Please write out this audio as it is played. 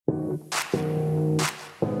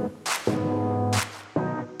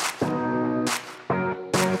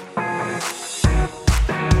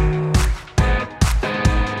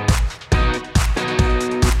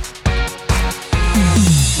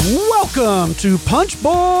Welcome to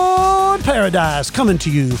Punchboard Paradise, coming to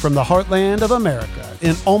you from the heartland of America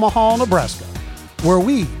in Omaha, Nebraska, where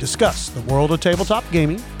we discuss the world of tabletop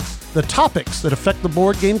gaming, the topics that affect the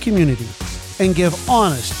board game community, and give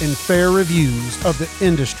honest and fair reviews of the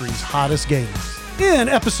industry's hottest games. In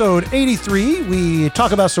episode 83, we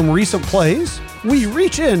talk about some recent plays, we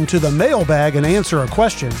reach into the mailbag and answer a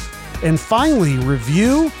question, and finally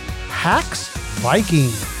review Hax Viking.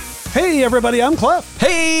 Hey everybody, I'm Clef.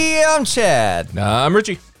 Hey, I'm Chad. I'm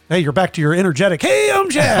Richie. Hey, you're back to your energetic. Hey, I'm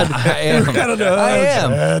Chad. I am. I am.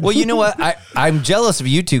 Chad. Well, you know what? I'm jealous of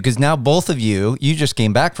you two because now both of you just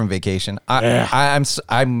came back from vacation. I'm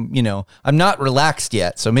not relaxed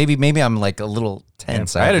yet, so maybe I'm like a little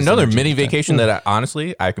tense. I had another mini vacation that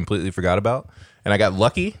I completely forgot about, and I got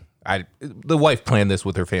lucky. The wife planned this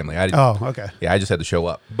with her family. Oh, okay. Yeah, I just had to show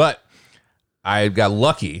up, but I got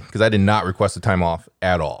lucky because I did not request the time off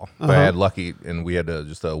at all. But I had lucky, and we had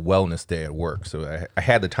just a wellness day at work, so I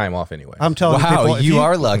had the time off anyway. I'm telling Wow, you, you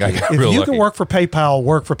are lucky. if you can work for PayPal,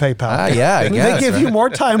 work for PayPal. Yeah, I guess, they give you more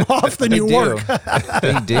time off than you work.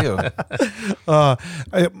 They do.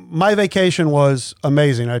 My vacation was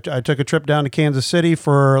amazing. I took a trip down to Kansas City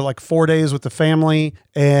for like 4 days with the family,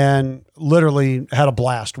 and literally had a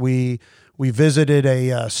blast. We visited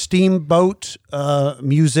a steamboat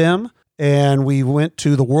museum. And we went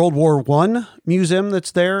to the World War I museum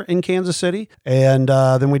that's there in Kansas City. And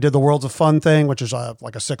then we did the Worlds of Fun thing, which is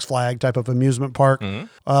like a Six Flag type of amusement park,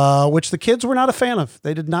 which the kids were not a fan of.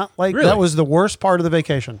 They did not like. Really? That was the worst part of the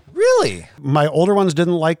vacation. Really? My older ones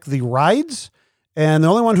didn't like the rides. And the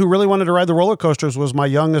only one who really wanted to ride the roller coasters was my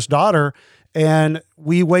youngest daughter. And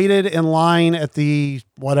we waited in line at the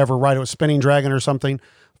whatever ride, it was Spinning Dragon or something,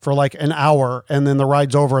 for like an hour, and then the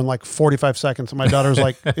ride's over in like 45 seconds. And my daughter's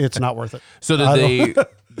like, it's not worth it. So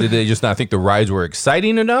did they just not think the rides were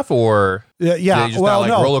exciting enough, or yeah? did they just not like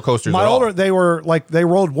roller coasters My at older, all? they were like, they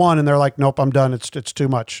rolled one and they're like, nope, I'm done. It's too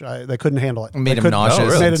much. They couldn't handle it. Made They them nauseous.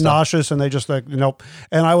 It and made it stuff. nauseous, and they just like, nope.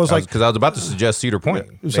 And I was like, Because I was about to suggest Cedar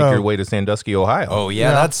Point. Make So- your way to Sandusky, Ohio. Oh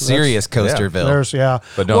yeah, that's serious Coasterville. there's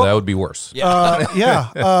But no, that would be worse.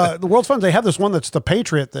 the World's Fun, they have this one that's the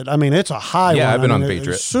Patriot that, I mean, it's a high one. Yeah, I've been on It's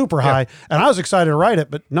Patriot. super high. And I was excited to ride it,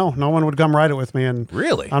 but no one would come ride it with me. And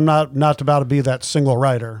Really? I'm not about to be that single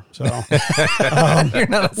rider. So, You're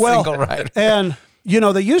not a single rider. And,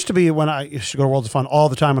 they used to be when I used to go to Worlds of Fun all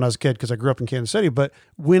the time when I was a kid because I grew up in Kansas City. But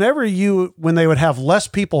when they would have less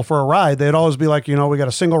people for a ride, they'd always be like, we got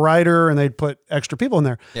a single rider, and they'd put extra people in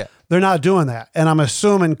there. Yeah. They're not doing that. And I'm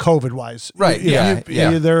assuming COVID wise. Right, yeah.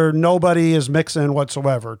 Nobody is mixing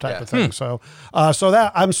whatsoever type of thing. So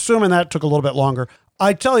that I'm assuming that took a little bit longer.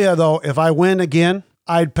 I tell you though, if I win again,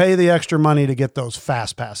 I'd pay the extra money to get those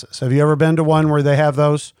fast passes. Have you ever been to one where they have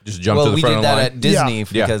those? Just jump to the We front did of the that line. at Disney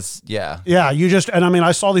Yeah. because Yeah,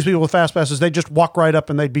 I saw these people with fast passes. They just walk right up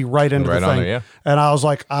and they'd be right into Right the on thing. there, yeah. And I was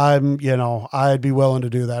like, I'd be willing to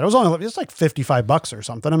do that. It's like $55 or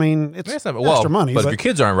something. I mean, it's That's not- extra money. But if your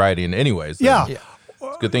kids aren't riding anyways, then yeah.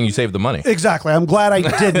 it's a good thing you saved the money. Exactly. I'm glad I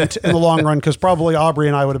didn't in the long run, because probably Aubrey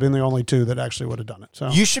and I would have been the only two that actually would have done it. So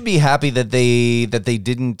you should be happy that they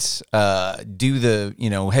didn't do the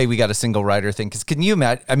hey, we got a single rider thing. Because can you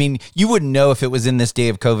imagine? I mean, you wouldn't know if it was in this day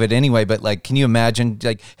of COVID anyway. But like, can you imagine?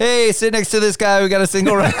 Like, hey, sit next to this guy. We got a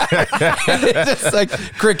single rider. It's just like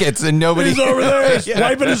crickets, and nobody he's over there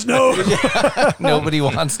wiping his nose. Nobody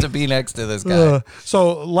wants to be next to this guy.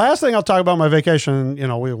 So last thing I'll talk about my vacation,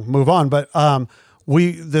 we'll move on, but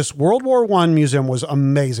this World War I museum was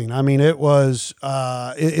amazing. I mean, it was,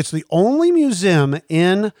 it's the only museum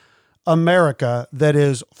in America that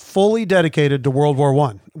is fully dedicated to World War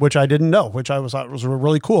I, which I didn't know, which I thought was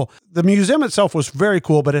really cool. The museum itself was very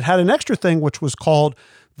cool, but it had an extra thing, which was called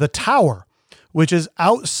the Tower, which is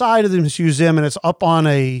outside of this museum, and it's up on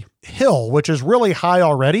a hill, which is really high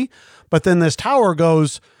already. But then this tower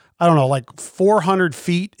goes, I don't know, like 400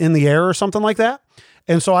 feet in the air or something like that.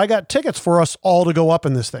 And so I got tickets for us all to go up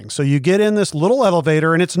in this thing. So you get in this little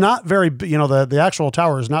elevator, and it's not very, the actual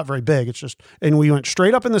tower is not very big. It's just, and we went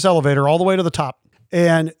straight up in this elevator all the way to the top.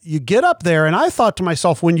 And you get up there, and I thought to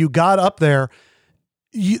myself, when you got up there,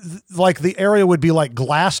 like the area would be like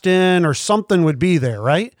glassed in or something would be there,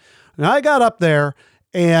 right? And I got up there,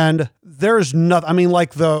 and there's nothing. I mean,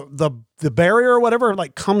 like the barrier or whatever,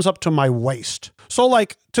 like comes up to my waist. So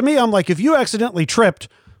like, to me, I'm like, if you accidentally tripped,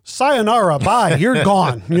 sayonara, bye, you're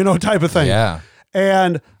gone, type of thing. Yeah.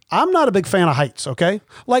 And I'm not a big fan of heights, okay?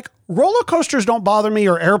 Like roller coasters don't bother me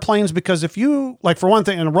or airplanes because if you, like for one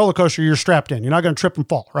thing, in a roller coaster, you're strapped in. You're not going to trip and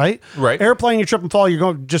fall, right? Right. Airplane, you trip and fall, you're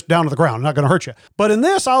going just down to the ground. Not going to hurt you. But in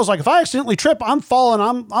this, I was like, if I accidentally trip, I'm falling.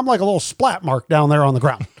 I'm like a little splat mark down there on the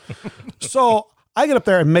ground. So I get up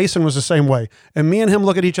there and Mason was the same way. And me and him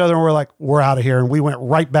look at each other and we're like, we're out of here. And we went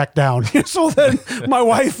right back down. So then my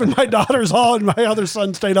wife and my daughters all and my other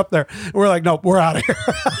son stayed up there. And we're like, nope, we're out of here.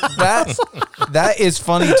 That is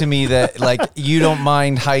funny to me that like you don't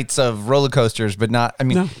mind heights of roller coasters, but not, I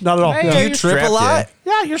mean, No, not at all. Hey, Yeah. do you you're trip a strapped lot?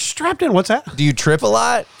 Yeah, you're strapped in. What's that? Do you trip a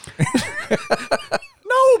lot?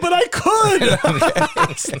 No, but I could.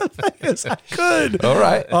 That's the thing is, I could. All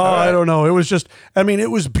right. Oh, I don't know. It was just, I mean,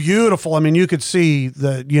 it was beautiful. I mean, you could see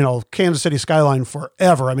the, Kansas City skyline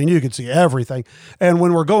forever. I mean, you could see everything. And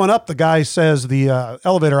when we're going up, the guy says, the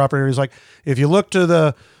elevator operator, he's like, if you look to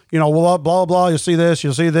the, blah, blah, blah, you'll see this,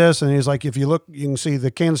 you'll see this. And he's like, if you look, you can see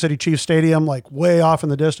the Kansas City Chiefs Stadium, like way off in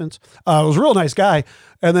the distance. It was a real nice guy.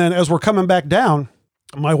 And then as we're coming back down,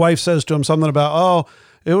 my wife says to him something about,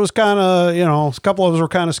 it was kind of, a couple of us were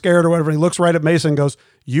kind of scared or whatever. And he looks right at Mason and goes,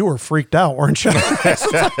 you were freaked out, weren't you? How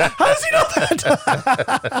does he know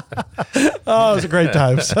that? It was a great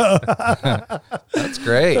time. So, That's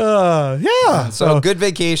great. yeah. So good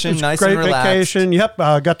vacation, nice Great and relaxed. vacation. Yep.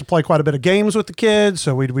 Got to play quite a bit of games with the kids.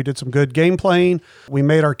 So we did some good game playing. We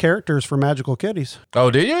made our characters for Magical Kitties.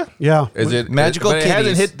 Oh, did you? Yeah. Is it Magical but it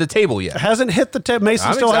hasn't Kitties. hit the table yet. It hasn't hit the tip. Mason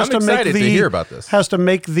I'm still has to make excited to hear about this. Has to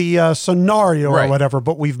make the scenario or Right. whatever,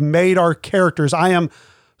 but we've made our characters. I am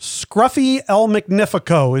Scruffy El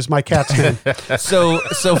Magnifico is my cat's name. So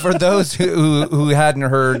for those who hadn't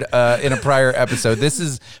heard in a prior episode, this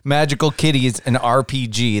is Magical Kitties, an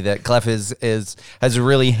RPG that Clef has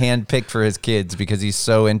really handpicked for his kids because he's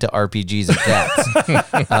so into RPGs and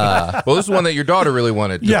cats. Well, this is one that your daughter really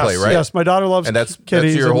wanted to Yes, play, right? yes. My daughter loves And that's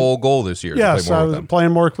kitties. your and- whole goal this year. Yes, to play more I with was them.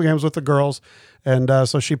 playing more games with the girls, and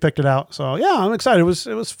so she picked it out. So yeah, I'm excited.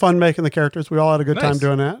 It was fun making the characters. We all had a good time Nice.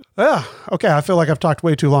 doing that. Yeah. Okay. I feel like I've talked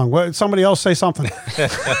way too long. Somebody else say something.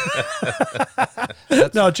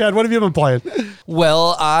 No, Chad. What have you been playing?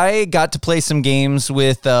 Well, I got to play some games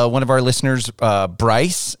with one of our listeners,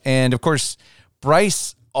 Bryce, and of course,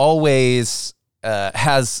 Bryce always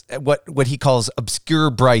has what he calls obscure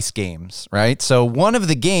Bryce games, right? So one of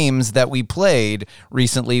the games that we played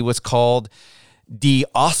recently was called Die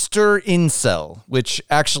Osterinsel, which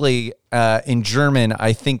actually in German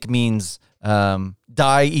I think means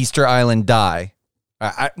Die Easter Island Die.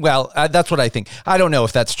 That's what I think. I don't know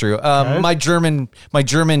if that's true. Okay. My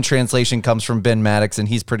German translation comes from Ben Maddox, and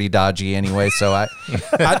he's pretty dodgy anyway. So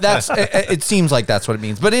it seems like that's what it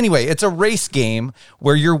means. But anyway, it's a race game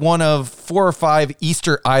where you're one of 4 or 5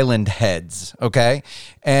 Easter Island heads. Okay,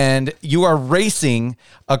 and you are racing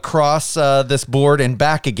across this board and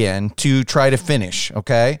back again to try to finish.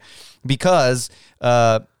 Okay, because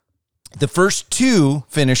the first 2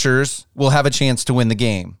 finishers will have a chance to win the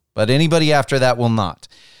game, but anybody after that will not.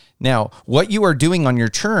 Now, what you are doing on your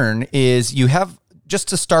turn is you have just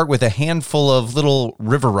to start with a handful of little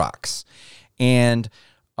river rocks. And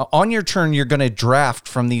on your turn, you're going to draft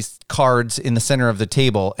from these cards in the center of the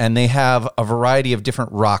table, and they have a variety of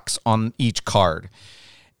different rocks on each card.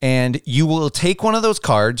 And you will take one of those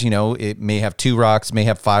cards, it may have 2 rocks, may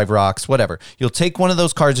have 5 rocks, whatever. You'll take one of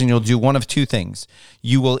those cards and you'll do one of 2 things.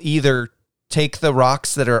 You will either take the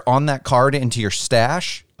rocks that are on that card into your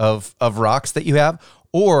stash of rocks that you have,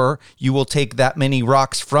 or you will take that many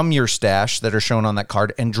rocks from your stash that are shown on that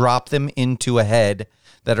card and drop them into a head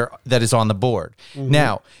that is on the board. Mm-hmm.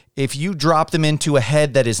 Now, if you drop them into a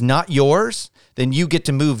head that is not yours, then you get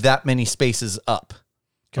to move that many spaces up.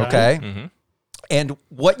 Okay? Mm-hmm. And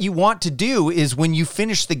what you want to do is when you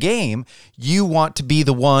finish the game, you want to be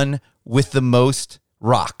the one with the most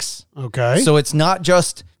rocks. Okay. So it's not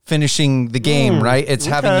just finishing the game, right? It's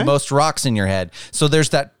having the most rocks in your head. So there's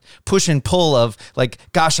that push and pull of like,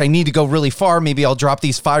 gosh, I need to go really far. Maybe I'll drop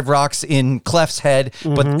these 5 rocks in Clef's head,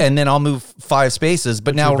 and then I'll move 5 spaces.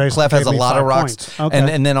 But now basically Clef has a gave me lot of 5 rocks. points.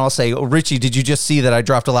 Okay. And then I'll say, Richie, did you just see that I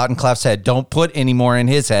dropped a lot in Clef's head? Don't put any more in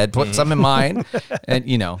his head. Put some in mine. And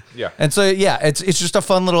Yeah. And so, it's just a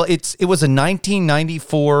fun little, it was a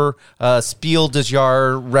 1994 Spiel des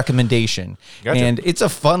Jahres recommendation. Gotcha. And it's a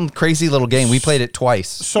fun, crazy little game. We played it twice.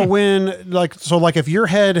 So if your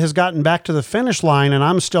head has gotten back to the finish line and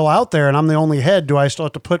I'm still still out there and I'm the only head, do I still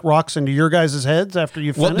have to put rocks into your guys' heads after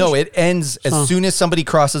you finish? Well, no, it ends as soon as somebody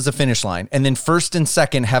crosses the finish line, and then first and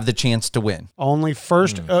second have the chance to win. Only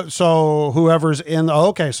first. So whoever's in.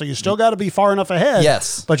 Okay, so you still got to be far enough ahead.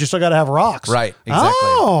 Yes. But you still got to have rocks. Right. Exactly.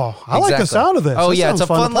 Oh, I like the sound of this. Oh, This yeah. It's sounds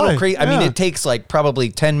a fun to little play. crazy. I mean, Yeah. it takes like probably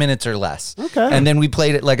 10 minutes or less. Okay. And then we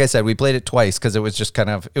played it, like I said, we played it twice because it was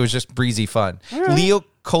just breezy fun. Leo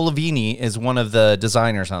Colavini is one of the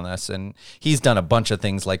designers on this, and he's done a bunch of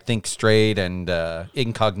things like Think Straight and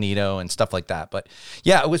Incognito and stuff like that. But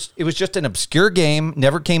yeah, it was just an obscure game,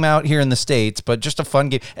 never came out here in the States, but just a fun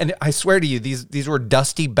game. And I swear to you, these were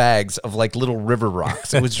dusty bags of like little river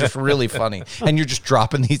rocks. It was just really funny. And you're just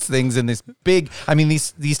dropping these things in this big, I mean,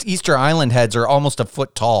 these Easter Island heads are almost a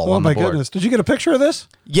foot tall on the board. Oh my goodness. Did you get a picture of this?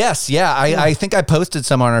 Yes, yeah. I think I posted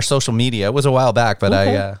some on our social media. It was a while back, but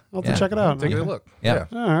Okay. I'll I'll have to check it out. Take a look. Yeah.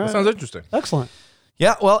 All right. That sounds interesting. Excellent.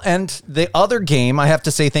 Yeah, well, and the other game, I have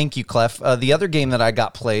to say thank you, Clef. The other game that I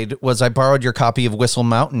got played was I borrowed your copy of Whistle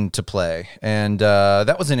Mountain to play, and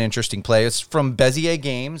that was an interesting play. It's from Bezier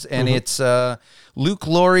Games, and it's Luke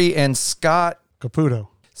Laurie and Scott Caputo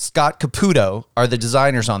are the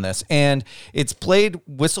designers on this, and it's played.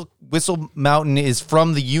 Whistle Mountain is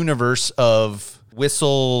from the universe of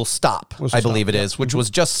Whistle Stop, I believe it is, which was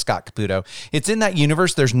just Scott Caputo. It's in that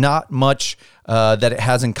universe. There's not much that it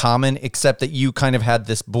has in common, except that you kind of had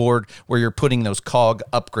this board where you're putting those cog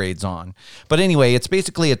upgrades on. But anyway, it's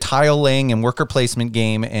basically a tile laying and worker placement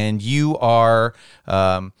game, and you are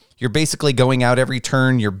you're basically going out every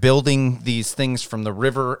turn. You're building these things from the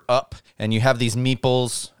river up, and you have these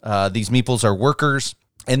meeples. These meeples are workers,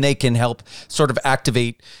 and they can help sort of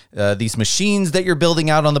activate these machines that you're building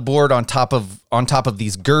out on the board on top of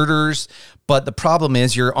these girders. But the problem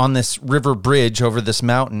is you're on this river bridge over this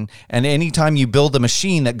mountain, and anytime you build a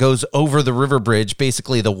machine that goes over the river bridge,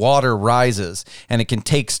 basically the water rises, and it can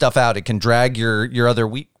take stuff out. It can drag your other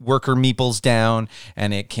worker meeples down,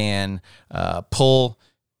 and it can pull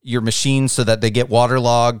your machines so that they get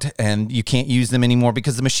waterlogged and you can't use them anymore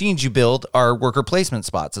because the machines you build are worker placement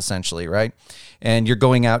spots essentially, right? And you're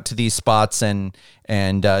going out to these spots and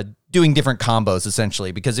doing different combos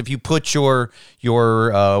essentially, because if you put your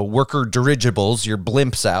worker dirigibles, your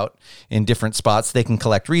blimps out in different spots, they can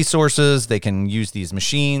collect resources, they can use these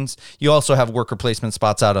machines. You also have worker placement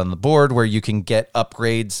spots out on the board where you can get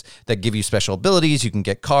upgrades that give you special abilities, you can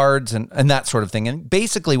get cards and that sort of thing. And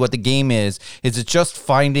basically what the game is it's just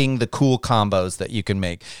finding the cool combos that you can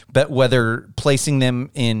make, but whether placing them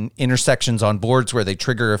in intersections on boards where they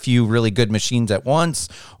trigger a few really good machines at once,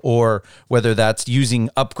 or whether that's using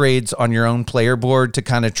upgrades on your own player board to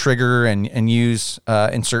kind of trigger and use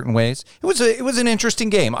in certain ways. It was an interesting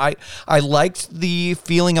game. I liked the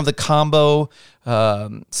feeling of the combo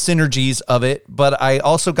synergies of it, but I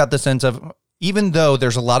also got the sense of, even though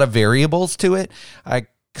there's a lot of variables to it, I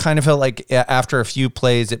kind of felt like after a few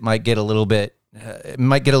plays it might get a little bit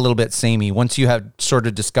samey once you have sort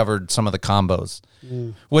of discovered some of the combos.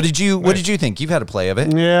 What did you think? You've had a play of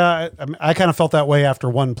it. Yeah, I kind of felt that way after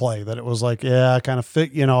one play, that it was like, yeah, I kind of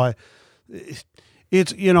fit,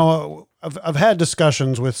 I've had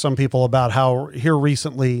discussions with some people about how here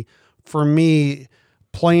recently, for me,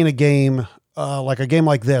 playing a game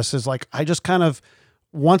like this is like, I just kind of,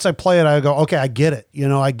 once I play it, I go, okay, I get it.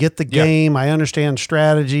 I get the game. I understand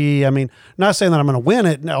strategy. I mean, not saying that I'm going to win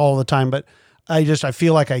it all the time, but I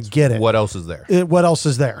feel like I get it. What else is there? What else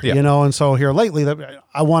is there? Yeah. And so here lately,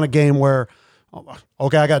 I want a game where,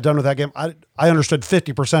 okay, I got done with that game. I understood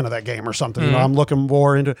 50% of that game or something. I'm looking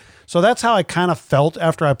more into it. So that's how I kind of felt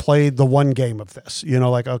after I played the one game of this.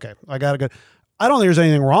 Like, okay, I got to go. I don't think there's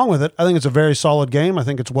anything wrong with it. I think it's a very solid game. I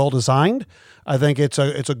think it's well designed. I think it's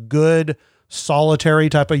a good solitary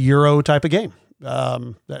type of Euro type of game.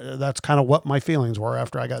 That's kind of what my feelings were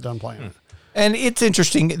after I got done playing it. And it's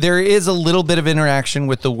interesting. There is a little bit of interaction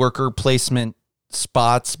with the worker placement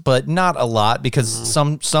spots, but not a lot, because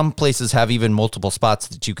some places have even multiple spots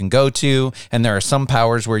that you can go to, and there are some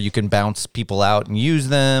powers where you can bounce people out and use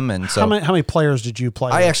them. And so, how many players did you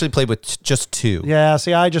play? I actually played with just 2. Yeah,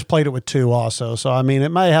 see, I just played it with 2 also. So I mean, it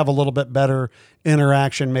may have a little bit better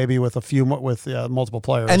interaction maybe with multiple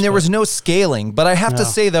players. And there was no scaling, but I have to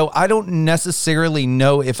say though, I don't necessarily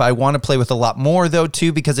know if I want to play with a lot more though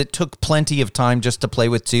too, because it took plenty of time just to play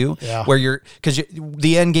with 2, where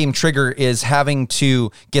the end game trigger is having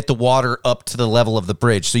to get the water up to the level of the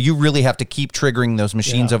bridge. So you really have to keep triggering those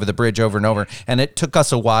machines over the bridge over and over. And it took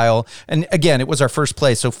us a while. And again, it was our first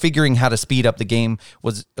play. So figuring how to speed up the game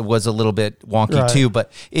was a little bit wonky too,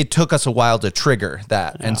 but it took us a while to trigger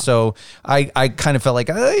that. And so I kind of felt like,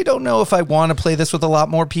 I don't know if I want to play this with a lot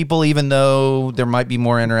more people, even though there might be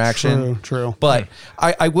more interaction. True. But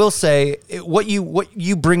I will say what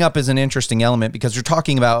you bring up is an interesting element, because you're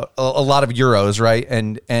talking about a lot of Euros, right?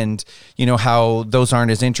 And you know how those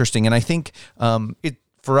aren't as interesting. And I think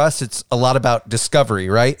for us, it's a lot about discovery,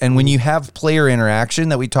 right? And when you have player interaction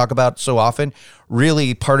that we talk about so often,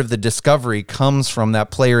 really part of the discovery comes from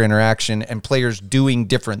that player interaction and players doing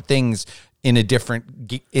different things in a different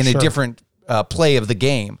play of the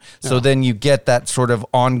game. So then you get that sort of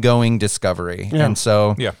ongoing discovery. Yeah. And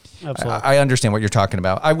so Absolutely. I understand what you're talking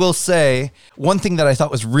about. I will say one thing that I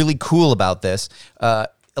thought was really cool about this, a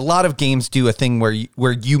lot of games do a thing where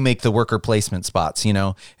you make the worker placement spots, you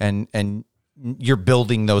know, and you're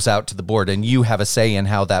building those out to the board and you have a say in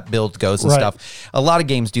how that build goes and stuff. A lot of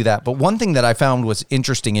games do that. But one thing that I found was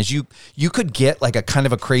interesting is you could get like a kind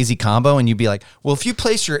of a crazy combo, and you'd be like, well, if you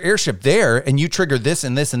place your airship there and you trigger this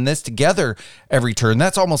and this and this together every turn,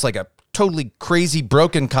 that's almost like a totally crazy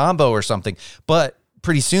broken combo or something. But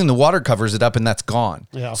pretty soon the water covers it up and that's gone.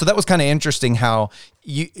 Yeah. So that was kind of interesting how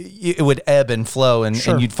it would ebb and flow, and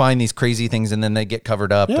you'd find these crazy things and then they get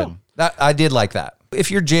covered up. Yeah. And I did like that. If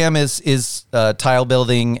your jam is tile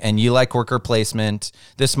building and you like worker placement,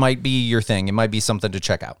 this might be your thing. It might be something to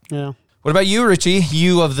check out. Yeah. What about you, Richie?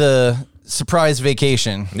 You of the surprise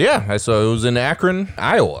vacation. Yeah, so it was in Akron,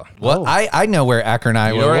 Iowa. Well, I know where Akron,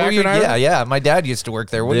 Iowa. You know where Akron, Iowa? Yeah. My dad used to work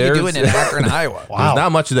there. What are you doing in Akron, Iowa? Wow. There's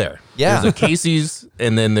not much there. Yeah. There's a Casey's,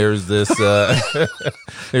 and then there's this,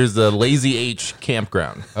 there's the Lazy H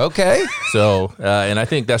campground. Okay. So, and I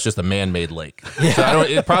think that's just a man-made lake. Yeah. So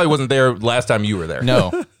it probably wasn't there last time you were there. No.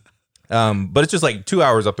 But it's just like 2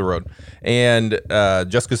 hours up the road. And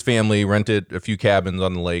Jessica's family rented a few cabins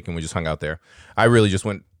on the lake, and we just hung out there. I really just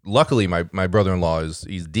went. Luckily, my brother-in-law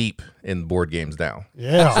he's deep in board games now.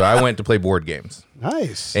 Yeah. So I went to play board games.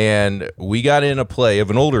 Nice. And we got in a play of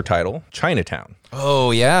an older title, Chinatown. Oh,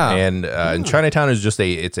 yeah. And Chinatown is just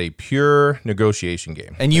it's a pure negotiation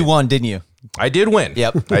game. And you won, didn't you? I did win.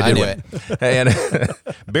 Yep. I did knew win. And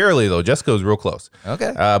barely, though. Jessica was real close.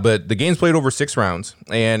 Okay. But the game's played over 6 rounds.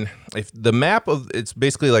 And if the map it's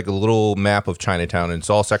basically like a little map of Chinatown, and it's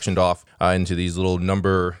all sectioned off into these little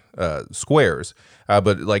number squares.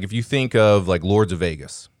 But like if you think of like Lords of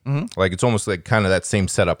Vegas, like it's almost like kind of that same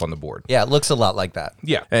setup on the board. Yeah, it looks a lot like that.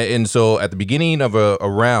 Yeah. And so at the beginning of a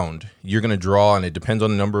round, you're going to draw, and it depends on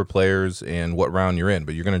the number of players and what round you're in,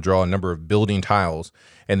 but you're going to draw a number of building tiles,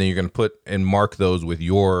 and then you're going to put and mark those with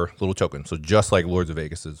your little token. So just like Lords of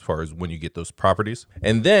Vegas as far as when you get those properties.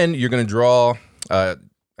 And then you're going to draw, I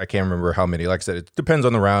can't remember how many. Like I said, it depends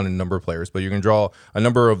on the round and number of players, but you're going to draw a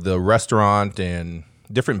number of the restaurant and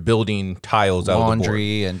different building tiles out of the board.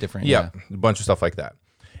 Laundry and different. Yeah, a bunch of stuff like that.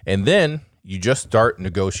 And then you just start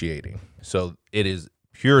negotiating. So it is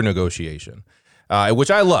pure negotiation,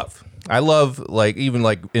 which I love. I love, like, even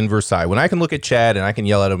like in Versailles, when I can look at Chad and I can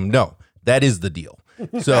yell at him, no, that is the deal.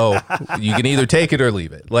 So you can either take it or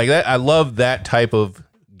leave it. Like that, I love that type of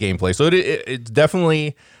gameplay. So it's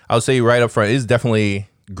definitely, I'll say right up front, it is definitely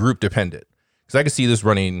group dependent. Because I can see this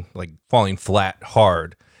running, like falling flat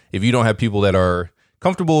hard if you don't have people that are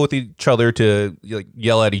comfortable with each other to like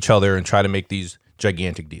yell at each other and try to make these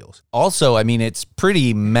gigantic deals. Also, I mean, it's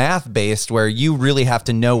pretty math based where you really have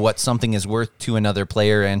to know what something is worth to another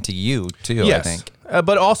player and to you too. Yes. I think.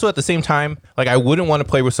 But also at the same time, like I wouldn't want to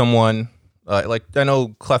play with someone like I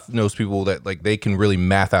know Clef knows people that like they can really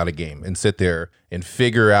math out a game and sit there and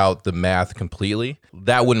figure out the math completely.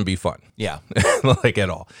 That wouldn't be fun. Yeah. Like at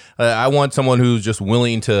all. I want someone who's just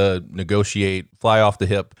willing to negotiate, fly off the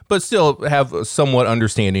hip, but still have a somewhat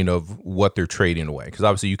understanding of what they're trading away. Because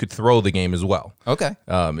obviously you could throw the game as well. Okay.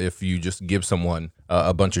 If you just give someone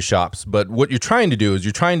a bunch of shops. But what you're trying to do is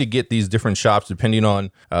you're trying to get these different shops depending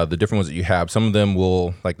on the different ones that you have. Some of them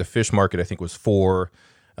will, like the fish market, I think was 4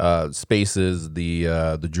 spaces.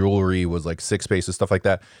 The jewelry was like 6 spaces, stuff like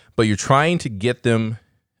that. But you're trying to get them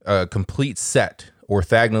a complete set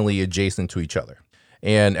orthogonally adjacent to each other.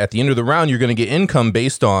 And at the end of the round, you're going to get income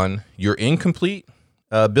based on your incomplete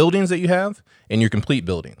buildings that you have and your complete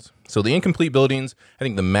buildings. So the incomplete buildings, I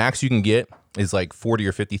think the max you can get is like 40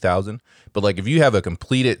 or 50,000. But like if you have a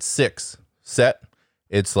completed 6 set,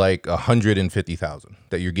 it's like 150,000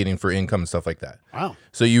 that you're getting for income and stuff like that. Wow.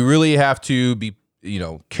 So you really have to be,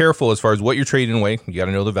 careful as far as what you're trading away. You got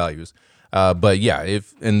to know the values. But yeah,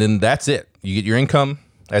 and then that's it. You get your income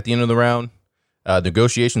at the end of the round.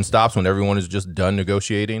 Negotiation stops when everyone is just done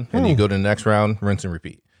negotiating, and you go to the next round, rinse and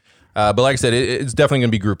repeat. But like I said, it's definitely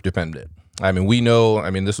going to be group dependent. I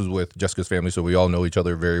mean, this was with Jessica's family, so we all know each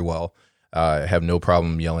other very well. Have no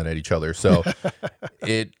problem yelling at each other. So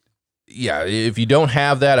yeah, if you don't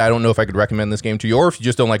have that, I don't know if I could recommend this game to you. Or if you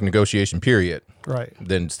just don't like negotiation, period, Right.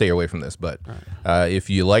 then stay away from this. But if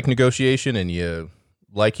you like negotiation and you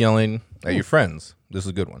like yelling at your friends, this is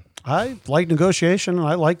a good one. I like negotiation and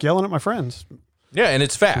I like yelling at my friends. Yeah, and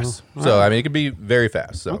it's fast. So, I mean, it could be very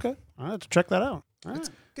fast. So. Okay. I have to check that out. All right.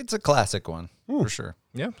 It's a classic one for sure.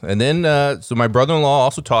 Yeah. And then, so my brother-in-law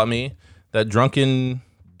also taught me that drunken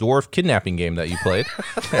dwarf kidnapping game that you played.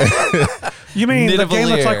 You mean the game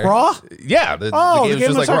that's like Raw? Yeah. The game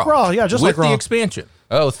just that's like Raw. Yeah, just with like Raw. the expansion.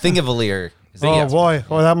 Oh, Thingavalier. Oh, boy.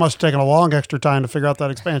 Well, that must have taken a long extra time to figure out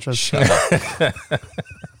that expansion.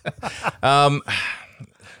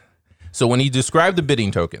 So when he described the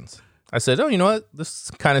bidding tokens, I said, oh, you know what?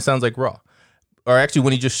 This kind of sounds like Raw. Or actually,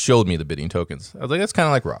 when he just showed me the bidding tokens, I was like, that's kind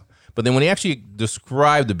of like Raw. But then when he actually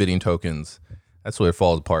described the bidding tokens, that's where it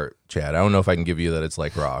falls apart, Chad. I don't know if I can give you that it's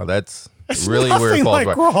like Raw. That's really where it falls like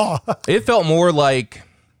apart. Raw. It felt more like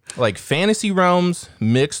Fantasy Realms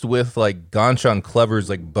mixed with like Ganshan Clever's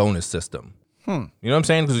like bonus system. You know what I'm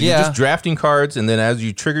saying? Because you're just drafting cards, and then as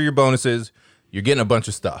you trigger your bonuses, you're getting a bunch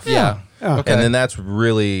of stuff. Yeah. Okay. And then that's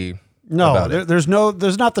really No, there's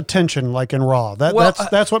not the tension like in Raw.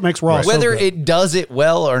 That's what makes Raw. Whether so good. it does it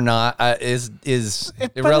well or not is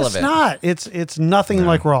irrelevant. But it's not. It's nothing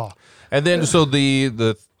like Raw. And then so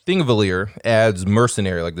the Thingavalier adds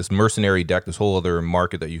mercenary, like this mercenary deck, this whole other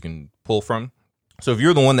market that you can pull from. So if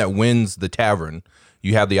you're the one that wins the tavern,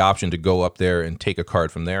 you have the option to go up there and take a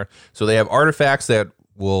card from there. So they have artifacts that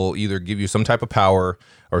will either give you some type of power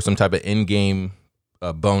or some type of in-game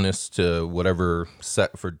bonus to whatever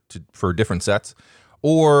set for different sets.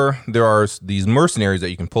 Or there are these mercenaries that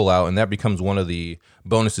you can pull out, and that becomes one of the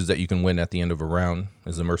bonuses that you can win at the end of a round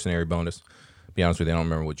as a mercenary bonus. To be honest with you, I don't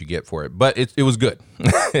remember what you get for it, but it was good.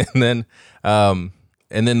 and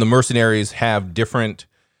then the mercenaries have different.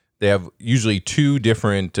 They have usually two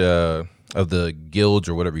different of the guilds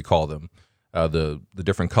or whatever you call them, the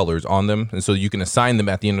different colors on them, and so you can assign them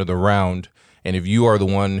at the end of the round. And if you are the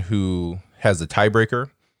one who has the tiebreaker,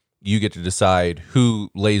 you get to decide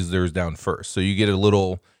who lays theirs down first. So you get a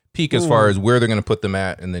little peek as far as where they're going to put them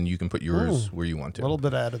at, and then you can put yours where you want to. A little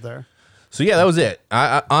bit added there. So yeah, that was it.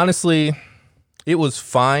 I honestly, it was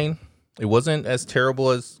fine. It wasn't as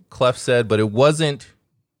terrible as Clef said, but it wasn't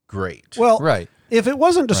great. Well, Right. If it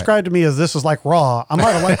wasn't described to me as this is like Raw, I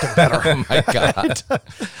might have liked it better. Oh my God.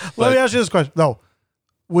 Let me ask you this question though: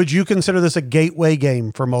 would you consider this a gateway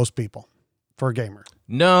game for most people, for a gamer?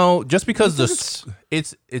 No, just because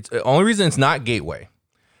it's the only reason it's not gateway.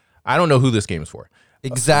 I don't know who this game is for.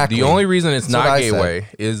 Exactly. The only reason it's That's what not I said. gateway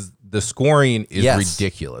is the scoring is Yes.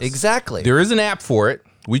 ridiculous. Exactly. There is an app for it.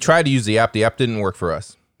 We tried to use the app. The app didn't work for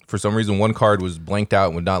us. For some reason, one card was blanked out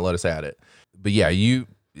and would not let us add it. But yeah,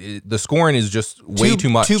 the scoring is just way too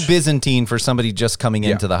much. Too Byzantine for somebody just coming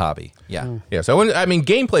into the hobby. Yeah. Yeah, so I mean,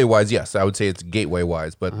 gameplay wise, yes, I would say it's gateway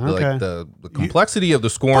wise, but Okay. the complexity of the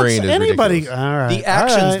scoring is anybody? ridiculous. All right. The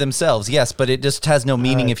actions all right. themselves, yes, but it just has no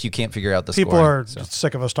meaning if you can't figure out the People scoring. are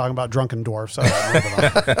sick of us talking about drunken dwarfs. So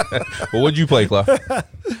Well, what'd you play, Clef?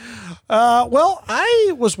 well,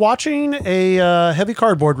 I was watching a heavy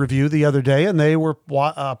cardboard review the other day, and they were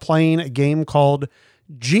playing a game called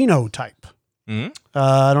Genotype.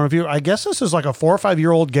 I don't know if I guess this is like a 4 or 5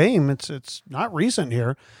 year old game. It's not recent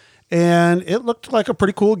here, and it looked like a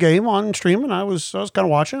pretty cool game on stream. And I was kind of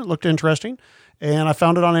watching it. It looked interesting, and I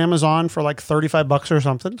found it on Amazon for like $35 or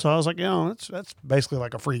something. So I was like, that's basically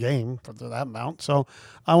like a free game for that amount. So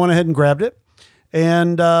I went ahead and grabbed it,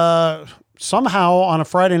 and somehow on a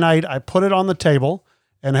Friday night I put it on the table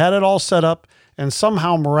and had it all set up. And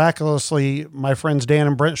somehow miraculously, my friends Dan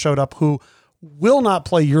and Brent showed up, who will not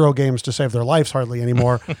play Euro games to save their lives hardly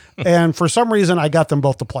anymore. And for some reason, I got them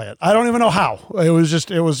both to play it. I don't even know how. It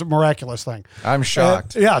was a miraculous thing. I'm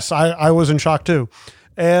shocked. Yes, I was in shock too.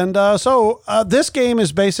 And so this game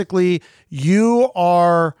is basically you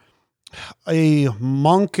are a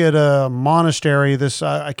monk at a monastery.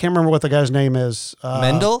 I can't remember what the guy's name is.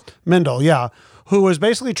 Mendel? Mendel, yeah. Who is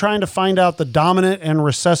basically trying to find out the dominant and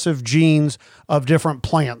recessive genes of different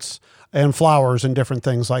plants and flowers and different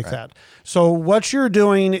things like that. So what you're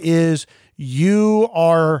doing is you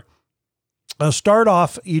are start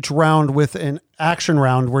off each round with an action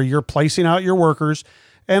round where you're placing out your workers,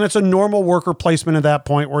 and it's a normal worker placement at that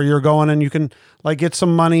point where you're going and you can like get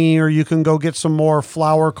some money, or you can go get some more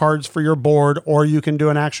flower cards for your board, or you can do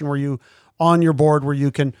an action where you on your board where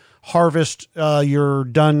you can harvest your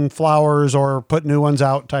done flowers or put new ones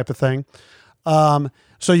out type of thing.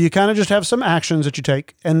 So you kind of just have some actions that you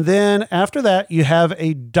take. And then after that, you have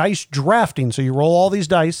a dice drafting. So you roll all these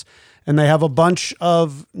dice and they have a bunch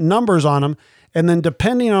of numbers on them. And then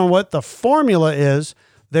depending on what the formula is,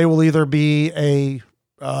 they will either be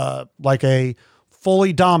like a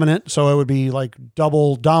fully dominant, so it would be like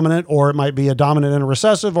double dominant, or it might be a dominant and a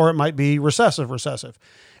recessive, or it might be recessive.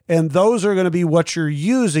 And those are going to be what you're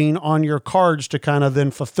using on your cards to kind of then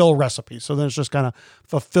fulfill recipes. So then it's just kind of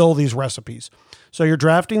fulfill these recipes. So you're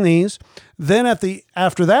drafting these. Then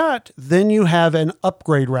after that, then you have an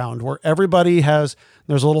upgrade round where there's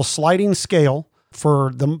a little sliding scale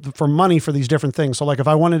for money for these different things. So like if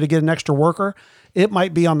I wanted to get an extra worker, it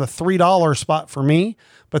might be on the $3 spot for me,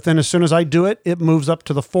 but then as soon as I do it, it moves up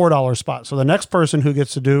to the $4 spot. So the next person who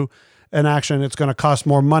gets to do an action, it's going to cost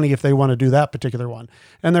more money if they want to do that particular one.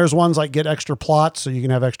 And there's ones like get extra plots, so you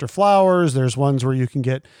can have extra flowers. There's ones where you can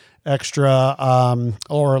get extra,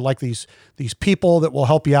 or like these people that will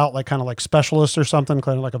help you out, like kind of like specialists or something,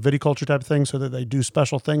 kind of like a viticulture type of thing, so that they do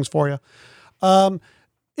special things for you.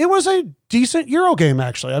 It was a decent Euro game,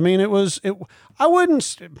 actually. I mean, I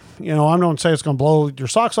wouldn't, I don't say it's going to blow your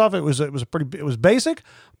socks off. It was basic,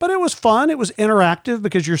 but it was fun. It was interactive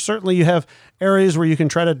because you have areas where you can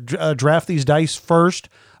try to draft these dice first.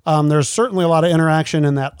 There's certainly a lot of interaction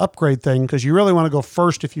in that upgrade thing because you really want to go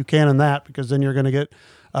first if you can in that, because then you're going to get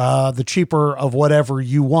the cheaper of whatever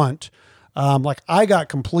you want. Like I got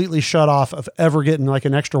completely shut off of ever getting like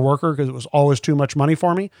an extra worker because it was always too much money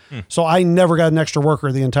for me. So I never got an extra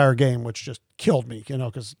worker the entire game, which just killed me,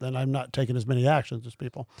 because then I'm not taking as many actions as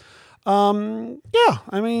people. Yeah,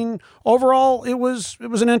 I mean, overall it was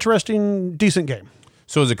an interesting, decent game.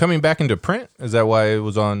 So is it coming back into print? Is that why it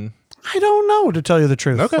was on? I don't know, to tell you the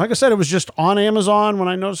truth. Okay. Like I said, it was just on Amazon when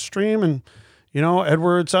I noticed stream, and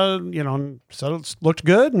Edward said it looked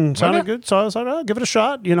good and sounded good. So I was like, oh, give it a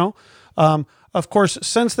shot, Of course,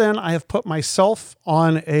 since then, I have put myself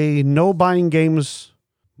on a no buying games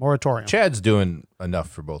moratorium. Chad's doing enough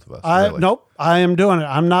for both of us. Nope, I am doing it.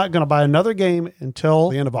 I'm not going to buy another game until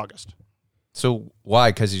the end of August. So why?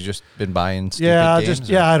 Because you've just been buying stupid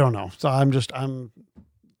games? I don't know. So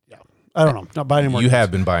I don't know. Not buying any more You games.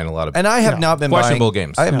 have been buying a lot of And I have not been buying questionable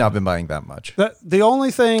games. I have not been buying that much. The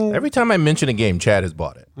only thing... Every time I mention a game, Chad has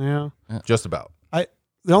bought it. Yeah. Just about.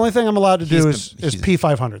 The only thing I'm allowed to do is he's-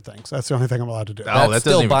 P500 things. That's the only thing I'm allowed to do. Oh, That's that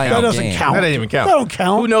still doesn't even buying count. That doesn't game. count. That doesn't even count. That don't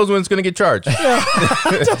count. Who knows when it's going to get charged?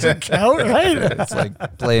 It doesn't count, right? It's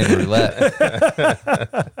like playing roulette.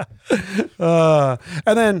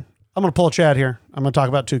 And then I'm going to pull a Chad here. I'm going to talk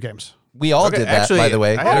about two games. We all Okay, did that, actually, by the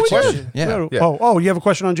way. I had a question. Yeah. Yeah. Oh, you have a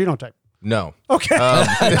question on Genotype? No. Okay.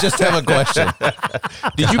 I just have a question.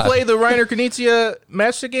 Did you play the Reiner Knizia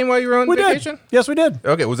matchstick game while you were on we vacation? did. Yes, we did.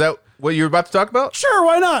 Okay, was that what you were about to talk about? Sure,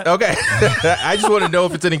 why not? Okay. I just want to know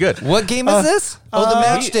if it's any good. What game is this? The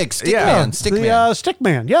matchstick. Stickman. yeah. Stickman.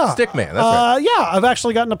 Stickman, yeah. Stickman, that's right. Yeah, I've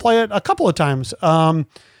actually gotten to play it a couple of times.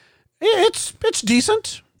 It's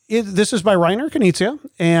decent. This is by Reiner Knizia,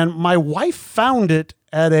 and my wife found it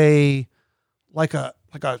at a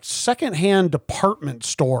secondhand department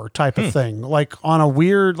store type of thing, like on a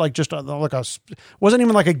weird, like just wasn't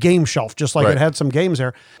even like a game shelf, just like Right. it had some games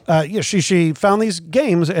there. She found these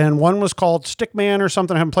games, and one was called Stickman or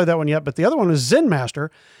something. I haven't played that one yet, but the other one was Zen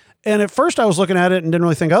Master. And at first I was looking at it and didn't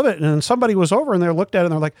really think of it. And then somebody was over and they looked at it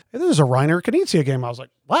and they're like, hey, this is a Reiner Knizia game. I was like,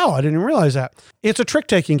 wow, I didn't even realize that. It's a trick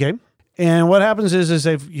taking game. And what happens is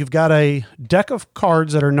you've got a deck of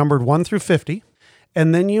cards that are numbered 1 through 50.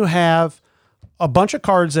 And then you have a bunch of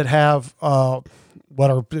cards that have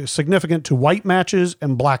what are significant to white matches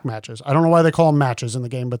and black matches. I don't know why they call them matches in the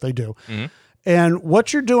game, but they do. Mm-hmm. And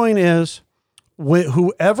what you're doing is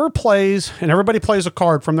whoever plays, and everybody plays a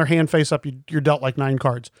card from their hand face up, you're dealt like 9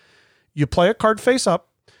 cards. You play a card face up.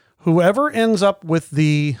 Whoever ends up with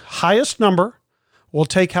the highest number will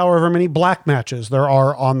take however many black matches there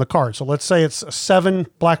are on the card. So let's say it's 7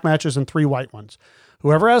 black matches and 3 white ones.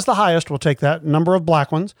 Whoever has the highest will take that number of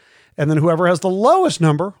black ones. And then whoever has the lowest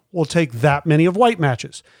number will take that many of white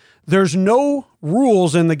matches. There's no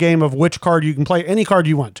rules in the game of which card you can play, any card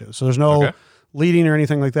you want to. So there's no leading or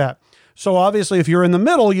anything like that. So obviously if you're in the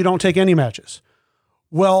middle, you don't take any matches.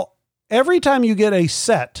 Well, every time you get a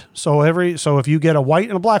set, so if you get a white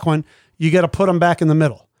and a black one, you got to put them back in the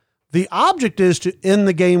middle. The object is to end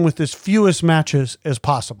the game with as fewest matches as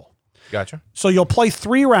possible. Gotcha. So you'll play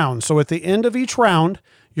 3 rounds. So at the end of each round,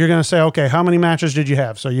 you're going to say, okay, how many matches did you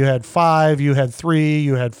have? So you had 5, you had 3,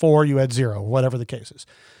 you had 4, you had 0, whatever the case is.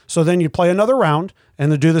 So then you play another round and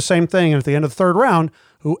then do the same thing. And at the end of the 3rd round,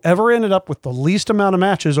 whoever ended up with the least amount of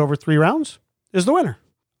matches over 3 rounds is the winner.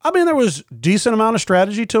 I mean, there was decent amount of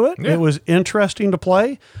strategy to it. Yeah. It was interesting to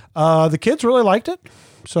play. The kids really liked it.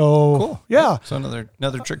 So Cool. yeah. So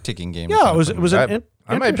another trick taking game. Yeah, it was I'm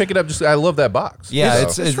I might pick it up. I love that box. Yeah,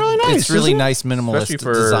 It's really nice, It's really isn't it? nice minimalist Especially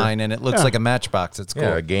for- design, and it looks Yeah. like a matchbox. It's cool.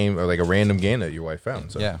 Yeah, a game or like a random game that your wife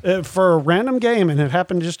found. So. Yeah. For a random game, and it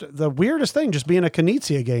happened just the weirdest thing, just being a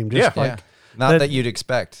Knizia game. Just Yeah. like, Yeah. Not that you'd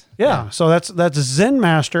expect. yeah. So that's Zen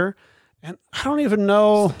Master, and I don't even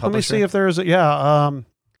know. Let me publisher? see if there's a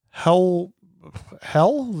Hell.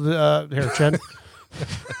 Here, Chad.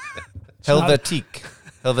 Helvetique.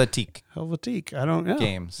 Helvetique. I don't know.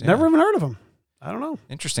 Games, yeah. Never even heard of them. I don't know.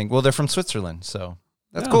 Interesting. Well, they're from Switzerland, so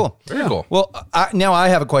that's cool. Very cool. Well, now I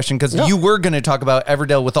have a question because you were going to talk about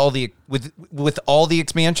Everdell with all the with all the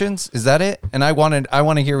expansions. Is that it? And I want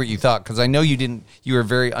to hear what you thought because I know you didn't. You were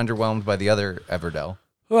very underwhelmed by the other Everdell,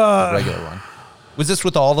 the regular one. Was this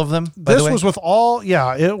with all of them? By This the way? was with all.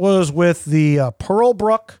 Yeah, it was with the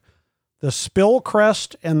Pearlbrook, the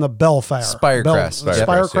Spillcrest, and the Belfair. Spirecrest. The Yep.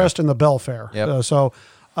 Spirecrest and the Belfair. Yep. So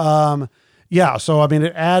I mean,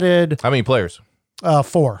 it added How many players?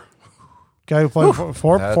 4. Okay,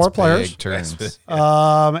 four That's four players. big turns.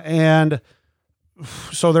 And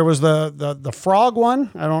so there was the frog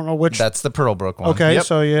one. I don't know which. That's the Pearlbrook one. Okay, Yep.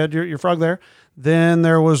 so you had your frog there. Then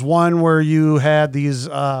there was one where you had these.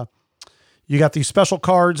 You got these special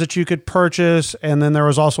cards that you could purchase, and then there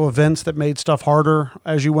was also events that made stuff harder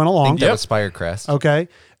as you went I along. think that was Spirecrest. Okay,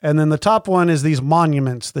 and then the top one is these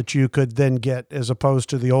monuments that you could then get as opposed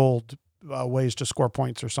to the old ways to score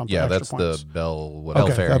points or something. Yeah, extra that's points. the Bell.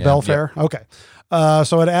 Whatever. Okay, Belfair, yeah. Belfair. Okay.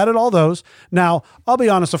 So it added all those. Now, I'll be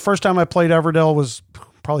honest, the first time I played Everdell was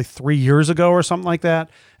probably 3 years ago or something like that.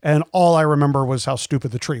 And all I remember was how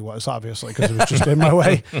stupid the tree was, obviously, because it was just in my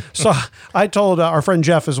way. So I told our friend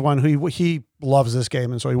Jeff is one who he loves this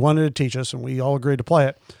game. And so he wanted to teach us, and we all agreed to play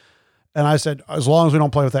it. And I said, as long as we don't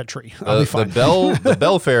play with that tree, I'll be fine. The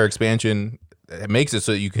Belfair expansion it makes it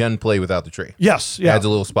so you can play without the tree. Yes. It Yeah. adds a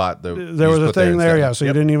little spot. There was a thing there. Yeah. So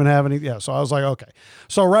you didn't even have any. Yeah. So I was like, okay.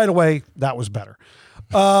 So right away, that was better.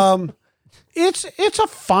 It's a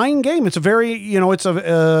fine game. It's a very,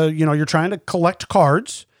 you're trying to collect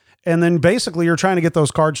cards, and then basically you're trying to get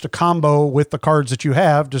those cards to combo with the cards that you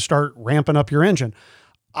have to start ramping up your engine.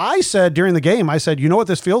 I said during the game, you know what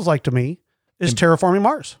this feels like to me is Terraforming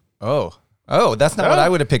Mars. Oh, that's not what I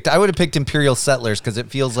would have picked. I would have picked Imperial Settlers because it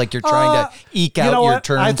feels like you're trying to eke out your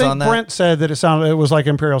turns I think on that. Brent said that it was like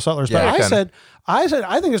Imperial Settlers, but Yeah, I said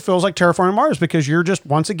I think it feels like Terraforming Mars because you're just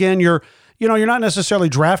once again you're not necessarily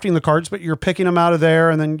drafting the cards, but you're picking them out of there,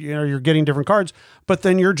 and then you're getting different cards. But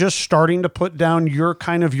then you're just starting to put down your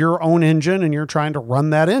own engine, and you're trying to run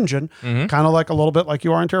that engine, kind of like a little bit like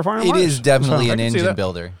you are in Terraforming Mars. It is definitely I an can see engine that.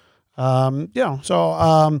 builder.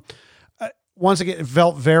 Once again, it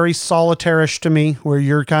felt very solitaire-ish to me, where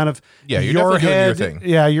you're kind of you're definitely doing your thing.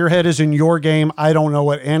 Yeah, your head is in your game. I don't know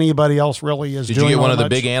what anybody else really is Did doing. you get one all of the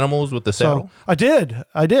much. big animals with the saddle? So I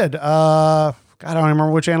did. I don't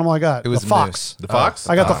remember which animal I got. It was the fox. moose. The fox?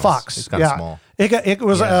 I got the Oh, fox. It's kind of yeah. small. It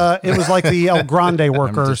was like the El Grande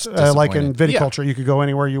workers, just like in disappointed. viticulture. You could go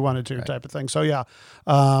anywhere you wanted to, type of thing. So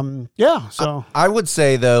So I would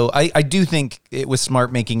say though, I do think it was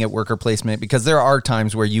smart making it worker placement because there are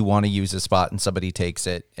times where you want to use a spot and somebody takes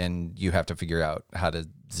it and you have to figure out how to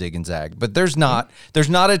zig and zag. But there's not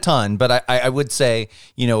a ton. But I would say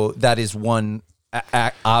that is one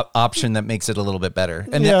option that makes it a little bit better.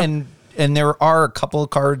 And there are a couple of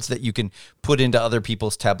cards that you can put into other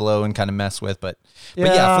people's tableau and kind of mess with, but yeah,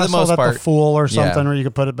 for I the saw most that part, the fool or something, yeah. where you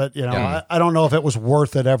could put it. But Yeah. I don't know if it was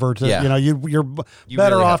worth it ever to. Yeah. You're You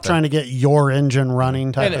better really have off to- trying to get your engine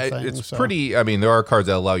running type And of thing. it's so. pretty. I mean, there are cards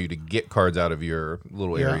that allow you to get cards out of your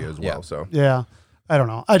little area as well. Yeah. So Yeah. I don't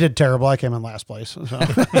know. I did terrible. I came in last place. So.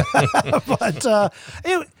 But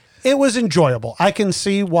it was enjoyable. I can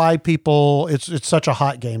see why people, it's such a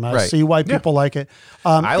hot game. I Right. see why people like it.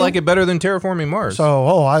 I like it better than Terraforming Mars.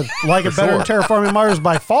 I like it better than Terraforming Mars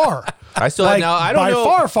by far. I still Like, now I don't by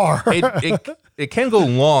know. far. It can go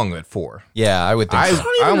long at 4. Yeah, I would think so.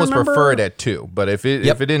 I almost remember- prefer it at 2, but if it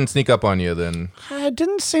Yep. didn't sneak up on you, then It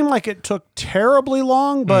didn't seem like it took terribly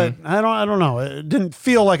long, but I don't know. It didn't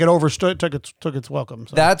feel like it took its welcome.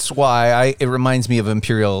 So. That's why it reminds me of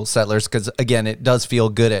Imperial Settlers because again, it does feel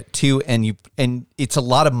good at 2, and it's a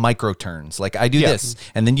lot of micro turns. Like I do this,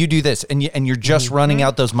 and then you do this, and you're just running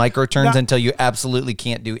out those micro turns Now- until you absolutely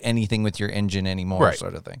can't do anything with your engine anymore, Right.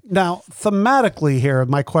 sort of thing. Now, thematically here,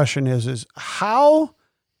 my question is how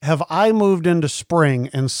have I moved into spring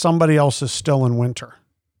and somebody else is still in winter?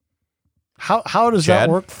 How does that Chad?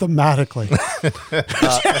 work thematically?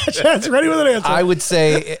 Chad's ready with an answer. I would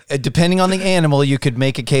say, depending on the animal, you could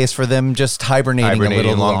make a case for them just hibernating a little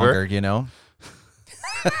Hibernating longer. longer.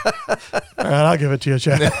 All right, I'll give it to you,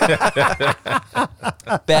 Chad.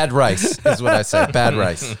 Bad rice is what I said. Bad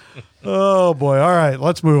rice. Oh, boy. All right,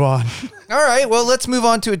 let's move on. All right, well, let's move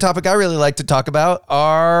on to a topic I really like to talk about,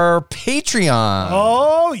 our Patreon.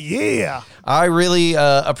 Oh, yeah. I really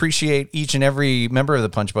appreciate each and every member of the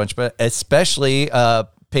Punch Bunch, but especially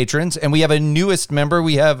patrons. And we have a newest member.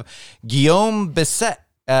 We have Guillaume Bisset.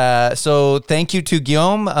 So thank you to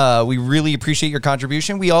Guillaume. We really appreciate your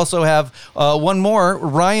contribution. We also have one more,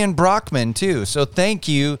 Ryan Brockman, too. So thank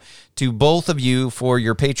you to both of you for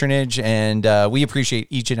your patronage, and we appreciate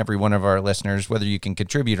each and every one of our listeners, whether you can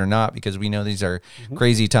contribute or not, because we know these are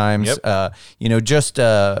crazy times. Yep. Just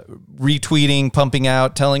retweeting, pumping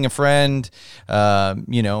out, telling a friend,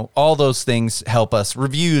 all those things help us.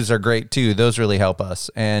 Reviews are great too; those really help us,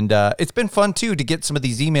 and it's been fun too to get some of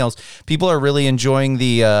these emails. People are really enjoying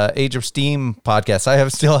the Age of Steam podcast. I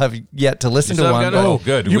still have yet to listen to one. Oh,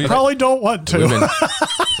 good. You probably don't want to.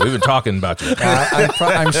 We've been talking about you.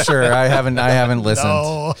 I'm sure I haven't listened.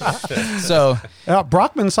 No. So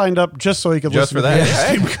Brockman signed up just so he could Just listen for to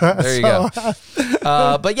that. the podcast. there you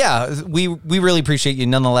go. But yeah, we really appreciate you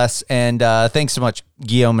nonetheless, and thanks so much,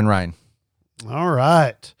 Guillaume and Ryan. All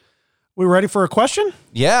right. We ready for a question?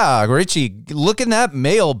 Yeah, Richie, look in that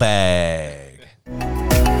mailbag.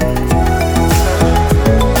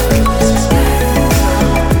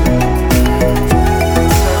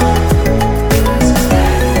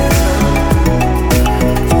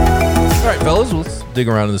 All right, fellas, let's dig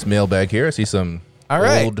around in this mailbag here. I see some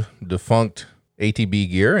old, defunct ATB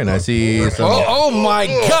gear, and I see some... Oh my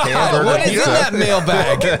God! What is in that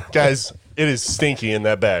mailbag? Guys, it is stinky in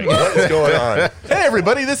that bag. What is going on? Hey,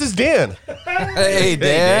 everybody, this is Dan. Hey,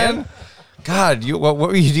 Dan. God, what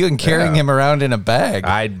were you doing carrying him around in a bag?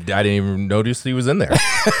 I didn't even notice he was in there.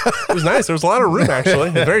 It was nice. There was a lot of room, actually.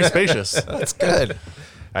 Very spacious. That's good.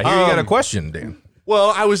 I hear you got a question, Dan.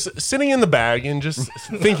 Well, I was sitting in the bag and just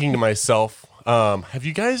thinking to myself, have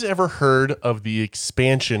you guys ever heard of the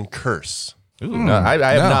expansion curse? No, I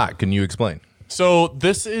have not. Can you explain? So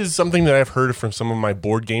this is something that I've heard from some of my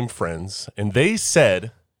board game friends, and they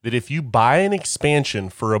said that if you buy an expansion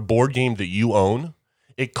for a board game that you own,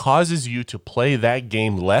 it causes you to play that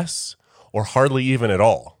game less or hardly even at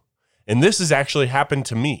all. And this has actually happened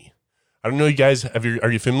to me. I don't know, you guys,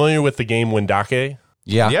 are you familiar with the game Wendake?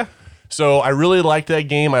 Yeah. So I really liked that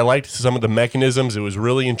game. I liked some of the mechanisms. It was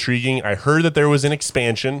really intriguing. I heard that there was an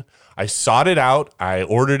expansion. I sought it out. I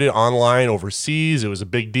ordered it online overseas. It was a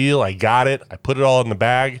big deal. I got it. I put it all in the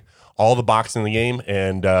bag, all the box in the game,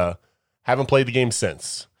 and haven't played the game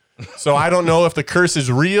since. So I don't know if the curse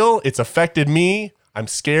is real. It's affected me. I'm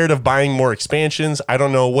scared of buying more expansions. I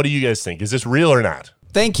don't know. What do you guys think? Is this real or not?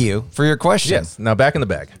 Thank you for your question. Yes. Now back in the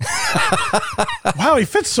bag. Wow, he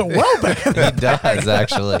fits so well back in He does,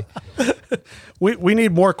 actually. We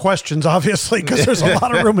need more questions, obviously, because there's a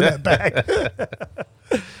lot of room in that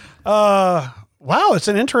bag. Wow, it's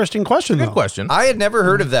an interesting question, Good though. question. I had never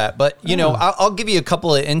heard of that, but I'll give you a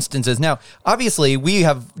couple of instances. Now, obviously, we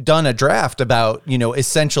have done a draft about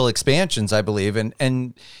essential expansions, I believe,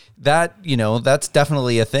 and that that's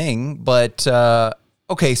definitely a thing. But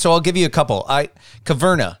okay, so I'll give you a couple.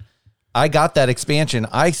 Caverna, I got that expansion.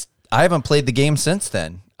 I haven't played the game since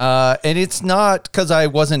then, and it's not because I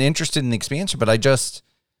wasn't interested in the expansion, but I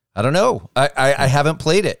don't know. I haven't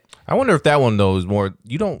played it. I wonder if that one though is more.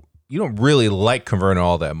 You don't really like Caverna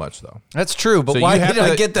all that much though. That's true, but So why you have did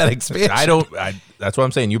I to- get that expansion? I don't. That's what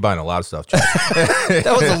I'm saying. You're buying a lot of stuff. Chuck.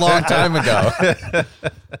 That was a long time ago.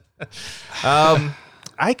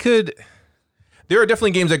 I could. There are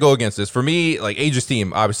definitely games that go against this. For me, like Age of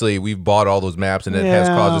Steam, obviously we've bought all those maps, and it has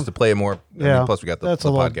Yeah. caused us to play it more. I mean, plus we got the that's a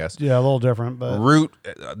little, podcast. Yeah, a little different, but Root,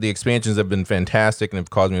 the expansions have been fantastic and have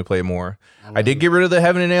caused me to play it more. I did get rid of the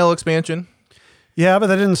Heaven and Ale expansion. yeah, but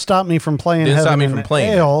that didn't stop me from playing. Didn't stop Heaven me and from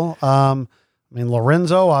playing it. Ale. I mean,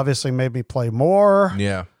 Lorenzo obviously made me play more.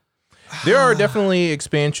 Yeah. There are definitely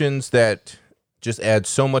expansions that just add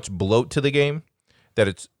so much bloat to the game that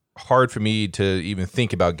it's hard for me to even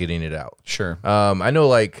think about getting it out. Sure. I know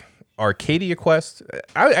like Arcadia Quest,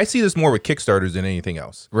 I see this more with Kickstarters than anything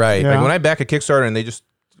else. Right. Yeah. Like when I back a Kickstarter and they just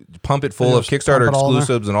pump it full of just Kickstarter pump it all in there.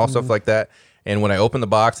 exclusives and all stuff like that. And when I open the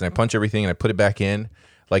box and I punch everything and I put it back in,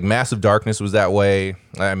 like Massive Darkness was that way.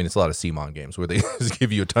 I mean, it's a lot of CMON games where they just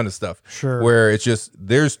give you a ton of stuff. Sure. Where it's just,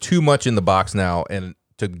 there's too much in the box now. And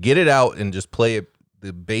to get it out and just play it,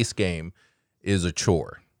 the base game is a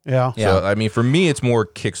chore. Yeah. So, I mean, for me, it's more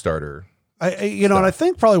Kickstarter. And I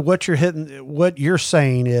think probably what you're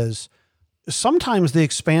saying is sometimes the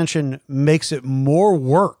expansion makes it more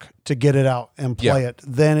work to get it out and play Yeah. it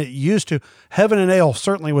than it used to. Heaven and Ale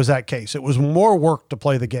certainly was that case. It was more work to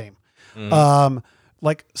play the game.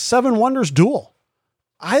 like Seven Wonders Duel.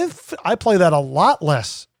 I play that a lot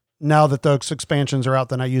less now that those expansions are out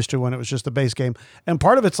than I used to when it was just the base game. And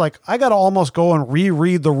part of it's like, I got to almost go and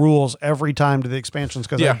reread the rules every time to the expansions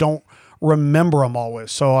because I don't remember them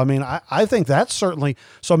always. So, I mean, I think that's certainly,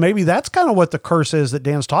 so maybe that's kind of what the curse is that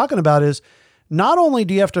Dan's talking about is not only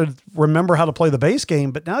do you have to remember how to play the base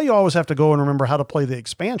game, but now you always have to go and remember how to play the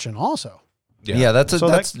expansion also. Yeah, that's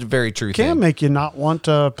a very true thing. Can make you not want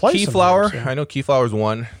to play Keyflower. I know Keyflower's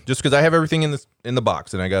one just because I have everything in the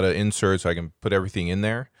box and I got to insert so I can put everything in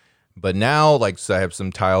there. But now, like, so I have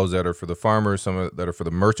some tiles that are for the farmers, some that are for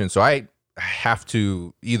the merchants. So I have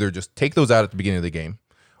to either just take those out at the beginning of the game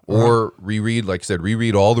or reread, like I said,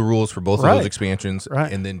 reread all the rules for both of those expansions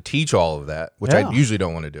and then teach all of that, which I usually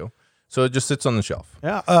don't want to do. So it just sits on the shelf.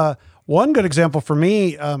 Yeah. One good example for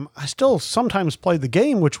me, I still sometimes play the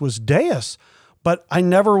game, which was Deus, but I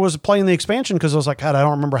never was playing the expansion because I was like, God, I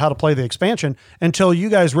don't remember how to play the expansion until you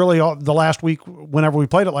guys really, the last week, whenever we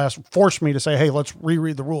played it last, forced me to say, hey, let's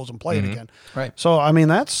reread the rules and play it again. Right. So, I mean,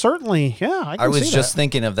 that's certainly, I was just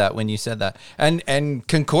thinking of that when you said that. And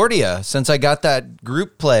Concordia, since I got that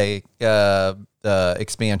group play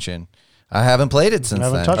expansion, I haven't played it since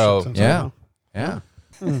then. Touched it since then. Yeah.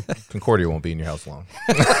 Concordia won't be in your house long.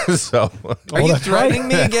 So, are you threatening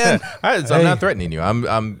me again? I'm not threatening you.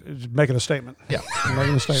 I'm making a statement. Yeah, I'm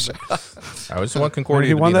making a statement. I just want Concordia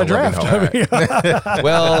He to won be in that draft.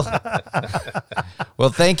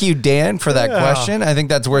 Well, thank you, Dan, for that question. I think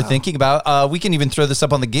that's worth thinking about. We can even throw this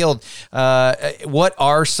up on the guild. What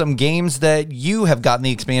are some games that you have gotten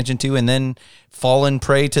the expansion to and then fallen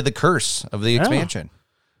prey to the curse of the expansion?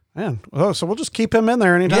 Man, so we'll just keep him in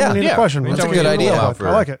there anytime we need a question. That's a good idea. I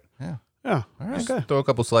like it. Yeah. Yeah. All right. Okay. Throw a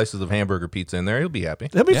couple slices of hamburger pizza in there. He'll be happy.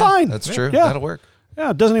 He'll be fine. That's true. Yeah. That'll work. Yeah.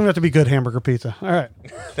 It doesn't even have to be good hamburger pizza. All right.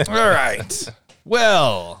 All right.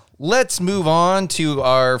 Well, let's move on to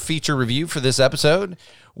our feature review for this episode.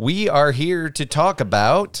 We are here to talk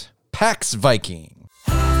about PAX Viking.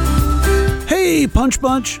 Hey, Punch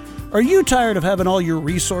Bunch. Are you tired of having all your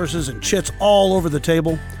resources and chits all over the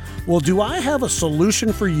table? Well, do I have a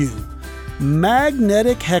solution for you?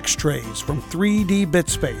 Magnetic hex trays from 3D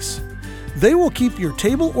BitSpace. They will keep your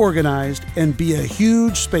table organized and be a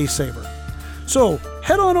huge space saver. So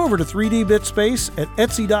head on over to 3D BitSpace at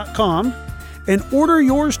Etsy.com and order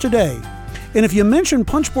yours today. And if you mention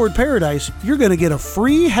Punchboard Paradise, you're going to get a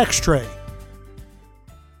free hex tray.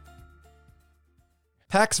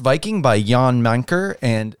 PAX Viking by Jan Manker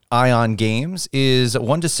and Ion Games is a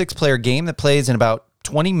 1 to 6 player game that plays in about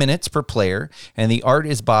 20 minutes per player, and the art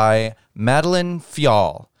is by Madeline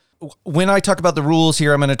Fial. When I talk about the rules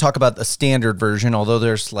here, I'm going to talk about the standard version, although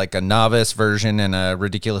there's like a novice version and a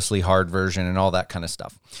ridiculously hard version and all that kind of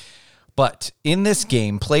stuff. But in this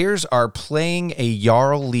game, players are playing a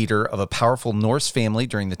Jarl leader of a powerful Norse family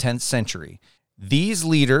during the 10th century. These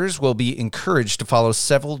leaders will be encouraged to follow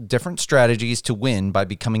several different strategies to win by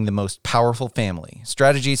becoming the most powerful family.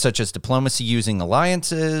 Strategies such as diplomacy using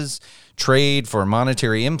alliances, trade for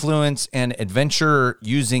monetary influence, and adventure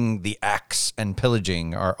using the axe and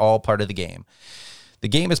pillaging are all part of the game. The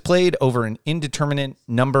game is played over an indeterminate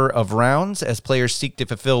number of rounds as players seek to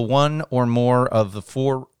fulfill one or more of the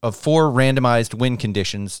four randomized win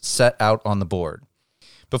conditions set out on the board.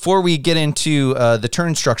 Before we get into the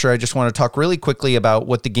turn structure, I just want to talk really quickly about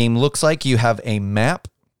what the game looks like. You have a map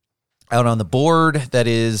out on the board that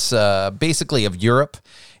is basically of Europe,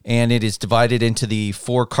 and it is divided into the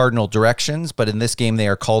 4 cardinal directions, but in this game they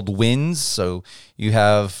are called winds. So you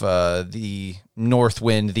have the north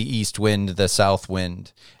wind, the east wind, the south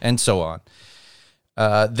wind, and so on.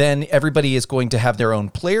 Then everybody is going to have their own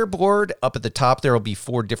player board. Up at the top, there will be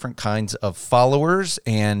 4 different kinds of followers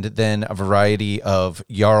and then a variety of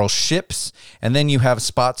Jarl ships. And then you have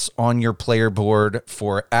spots on your player board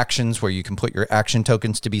for actions where you can put your action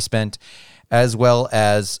tokens to be spent, as well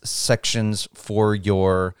as sections for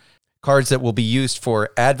your cards that will be used for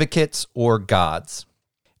advocates or gods.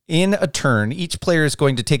 In a turn, each player is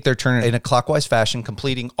going to take their turn in a clockwise fashion,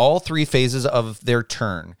 completing all 3 phases of their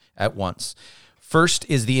turn at once. First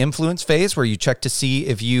is the influence phase, where you check to see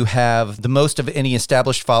if you have the most of any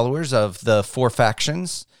established followers of the 4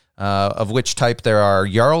 factions, of which type there are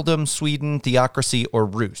Jarldom, Sweden, Theocracy, or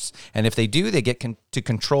Rus. And if they do, they get to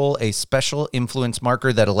control a special influence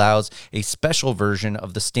marker that allows a special version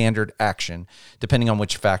of the standard action, depending on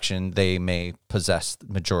which faction they may possess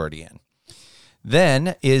the majority in.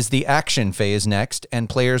 Then is the action phase next, and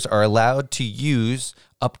players are allowed to use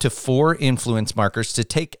up to 4 influence markers to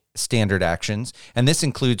take standard actions, and this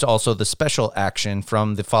includes also the special action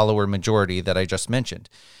from the follower majority that I just mentioned.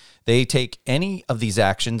 They take any of these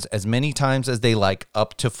actions as many times as they like,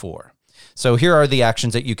 up to 4. So here are the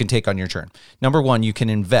actions that you can take on your turn. Number 1, you can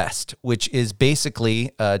invest, which is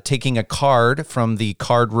basically taking a card from the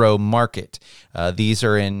card row market. These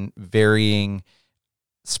are in varying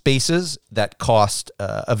spaces that cost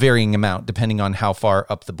a varying amount depending on how far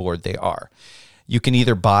up the board they are. You can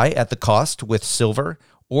either buy at the cost with silver,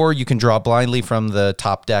 or you can draw blindly from the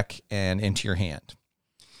top deck and into your hand.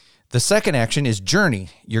 The second action is Journey.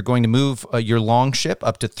 You're going to move your long ship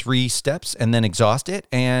up to 3 steps and then exhaust it.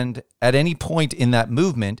 And at any point in that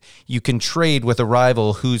movement, you can trade with a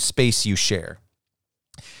rival whose space you share.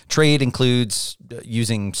 Trade includes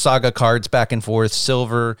using saga cards back and forth,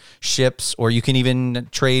 silver, ships, or you can even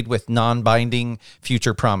trade with non-binding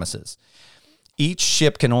future promises. Each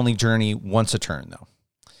ship can only journey once a turn, though.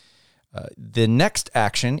 The next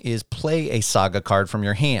action is play a saga card from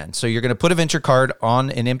your hand. So you're going to put a venture card on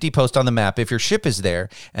an empty post on the map if your ship is there,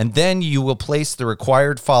 and then you will place the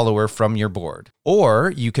required follower from your board.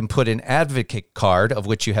 Or you can put an advocate card, of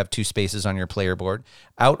which you have 2 spaces on your player board,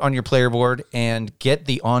 out on your player board and get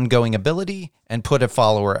the ongoing ability and put a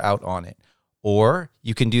follower out on it. Or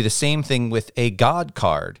you can do the same thing with a god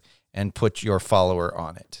card and put your follower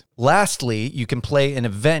on it. Lastly, you can play an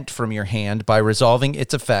event from your hand by resolving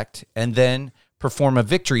its effect and then perform a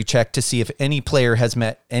victory check to see if any player has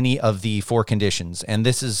met any of the 4 conditions. And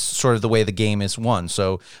this is sort of the way the game is won.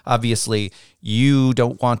 So obviously, you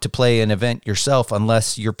don't want to play an event yourself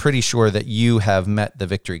unless you're pretty sure that you have met the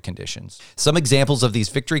victory conditions. Some examples of these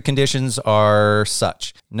victory conditions are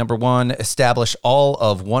such. Number 1, establish all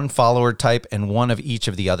of 1 follower type and 1 of each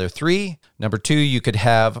of the other 3. Number 2, you could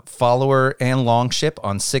have follower and long ship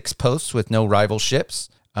on 6 posts with no rival ships.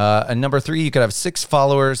 And number 3, you could have 6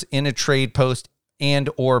 followers in a trade post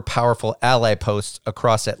and or powerful ally posts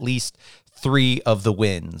across at least 3 of the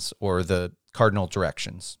winds or the cardinal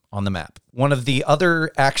directions on the map. One of the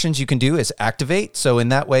other actions you can do is activate. So in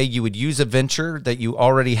that way, you would use a venture that you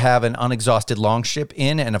already have an unexhausted longship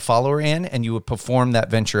in and a follower in, and you would perform that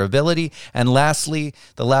venture ability. And lastly,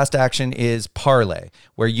 the last action is parlay,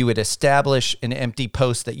 where you would establish an empty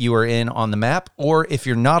post that you are in on the map, or if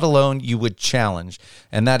you're not alone, you would challenge.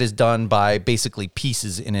 And that is done by basically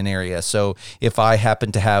pieces in an area. So if I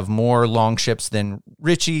happen to have more longships than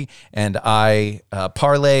Richie and I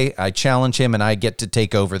parlay, I challenge him and I get to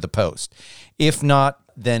take over the post. If not,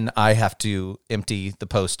 then I have to empty the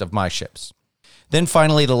post of my ships. Then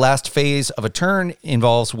finally, the last phase of a turn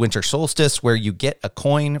involves Winter Solstice, where you get a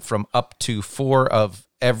coin from up to 4 of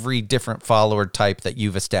every different follower type that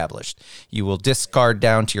you've established. You will discard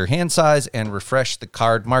down to your hand size and refresh the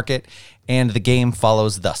card market, and the game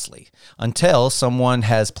follows thusly until someone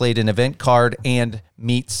has played an event card and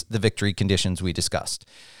meets the victory conditions we discussed.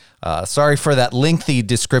 Sorry for that lengthy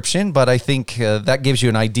description, but I think that gives you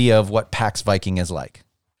an idea of what PAX Viking is like.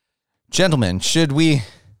 Gentlemen, should we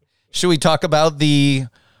talk about the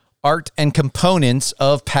art and components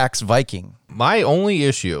of PAX Viking? My only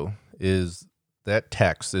issue is that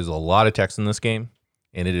text. There's a lot of text in this game,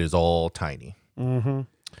 and it is all tiny. Mm-hmm.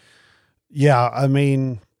 Yeah, I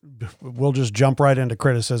mean, we'll just jump right into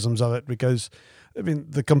criticisms of it because, I mean,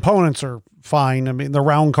 the components are fine. I mean, the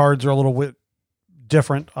round cards are a little bit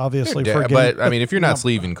different, obviously. Yeah, but I mean, if you're not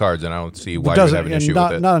sleeving cards, then I don't see why you have an issue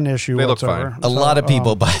with it. Not an issue They whatsoever. look fine. A lot of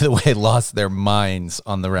people, by the way, lost their minds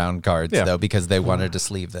on the round cards, though, because they wanted to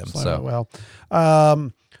sleeve them.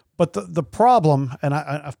 But the problem, and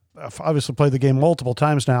I've obviously played the game multiple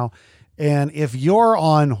times now, and if you're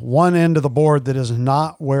on one end of the board that is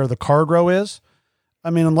not where the card row is,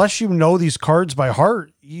 I mean, unless you know these cards by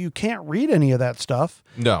heart, you can't read any of that stuff.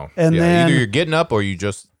 No. And then either you're getting up or you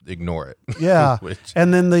just ignore it. Yeah.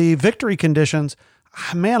 And then the victory conditions,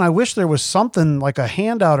 man, I wish there was something like a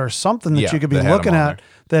handout or something that you could be looking at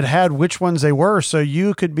that had which ones they were. So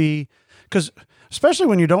you could be, because especially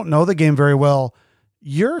when you don't know the game very well,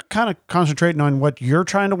 you're kind of concentrating on what you're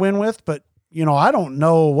trying to win with. But, you know, I don't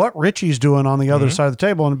know what Richie's doing on the other side of the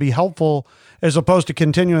table, and it'd be helpful as opposed to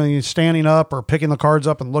continually standing up or picking the cards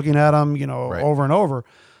up and looking at them, you know, over and over.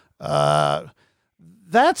 And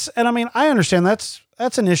I mean, I understand that's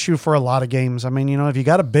an issue for a lot of games. I mean, you know, if you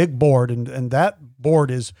got a big board and that board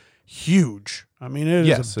is huge, I mean, it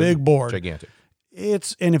is a big board, gigantic.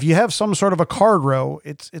 And if you have some sort of a card row,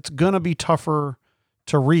 it's going to be tougher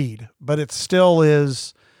to read, but it still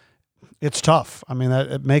is, it's tough. I mean,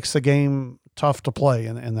 it makes the game tough to play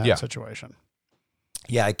in that situation.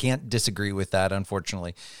 Yeah, I can't disagree with that,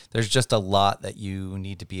 unfortunately. There's just a lot that you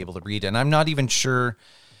need to be able to read, and I'm not even sure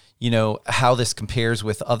how this compares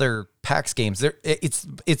with other PAX games.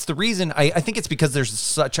 It's the reason I think it's because there's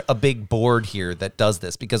such a big board here that does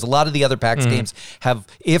this, because a lot of the other PAX games have,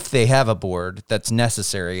 if they have a board that's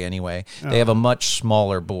necessary anyway, they have a much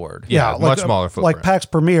smaller board. Yeah, much smaller footprint. Like PAX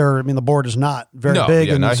Premier, I mean, the board is not very No, big,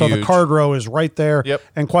 yeah, and not so the huge. card row is right there. Yep.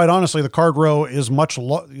 And quite honestly, the card row is much,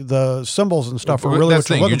 the symbols and stuff are really That's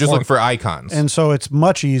what the thing. You're just looking for icons. And so it's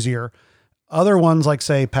much easier. Other ones like,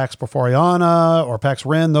 say, PAX Porfiriana or PAX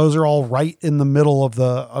Ren, those are all right in the middle of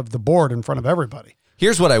the board in front of everybody.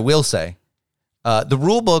 Here's what I will say. The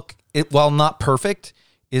rule book, while not perfect,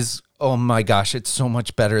 is, oh my gosh, it's so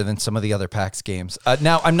much better than some of the other PAX games.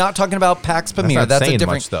 Now, I'm not talking about PAX Premier. not That's a saying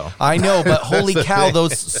different. much, though. I know, but holy cow,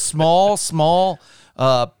 those small,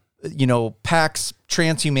 PAX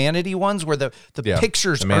Transhumanity ones where the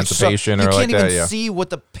pictures Emancipation are so, or you like can't that, even yeah. see what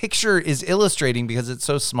the picture is illustrating because it's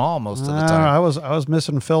so small most of the I time. was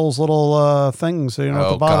missing Phil's little things, at the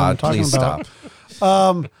Oh bottom. I'm God, talking please about.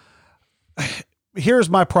 stop. Here's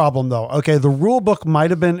my problem, though. Okay, the rule book might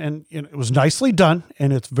have been, and it was nicely done,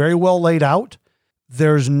 and it's very well laid out.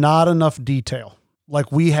 There's not enough detail.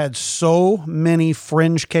 Like, we had so many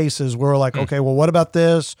fringe cases where we're like, okay, well, what about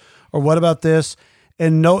this? Or what about this?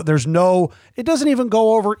 And it doesn't even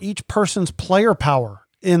go over each person's player power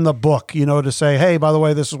in the book, to say, hey, by the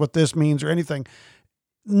way, this is what this means or anything.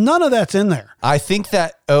 None of that's in there. I think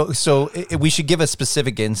that, we should give a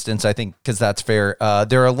specific instance, I think, because that's fair.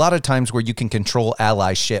 There are a lot of times where you can control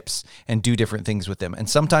ally ships and do different things with them. And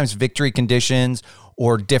sometimes victory conditions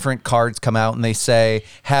or different cards come out and they say,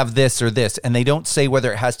 have this or this. And they don't say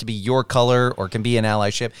whether it has to be your color or can be an ally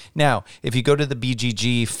ship. Now, if you go to the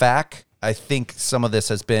BGG FAQ, I think some of this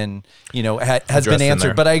has been, has been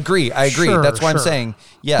answered. But I agree. Sure, That's why I'm sure. saying,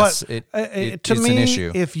 yes, But, it's to me, an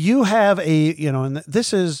issue. if you have and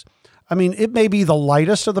this is, I mean, it may be the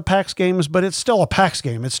lightest of the PAX games, but it's still a PAX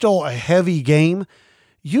game. It's still a heavy game.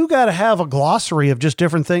 You got to have a glossary of just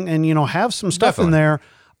different things and, have some stuff in Definitely. there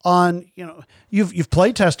on, you've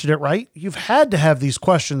play tested it, right? You've had to have these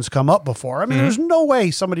questions come up before. I mean, there's no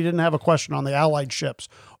way somebody didn't have a question on the allied ships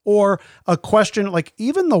or a question like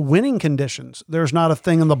even the winning conditions. There's not a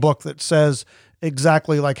thing in the book that says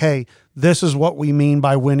exactly like, hey, this is what we mean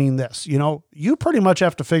by winning this. You pretty much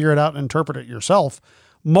have to figure it out and interpret it yourself.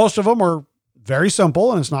 Most of them are very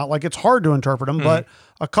simple and it's not like it's hard to interpret them, but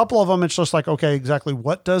a couple of them, it's just like, okay, exactly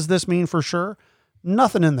what does this mean for sure?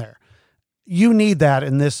 Nothing in there. You need that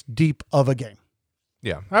in this deep of a game.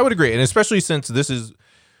 Yeah, I would agree. And especially since this is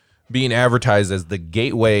being advertised as the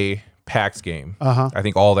gateway PAX game, I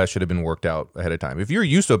think all that should have been worked out ahead of time. If you're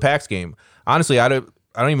used to a PAX game, honestly, I don't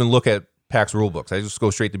even look at PAX rule books. I just go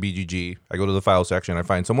straight to BGG. I go to the file section. I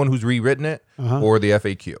find someone who's rewritten it or the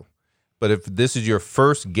FAQ. But if this is your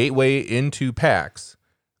first gateway into PAX,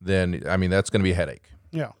 then, I mean, that's going to be a headache.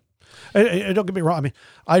 Yeah. And don't get me wrong. I mean,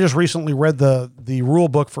 I just recently read the rule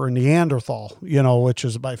book for Neanderthal, which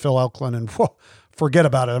is by Phil Elklin, and forget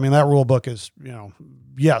about it. I mean, that rule book is,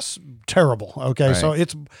 yes, terrible. Okay. Right. So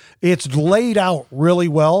it's laid out really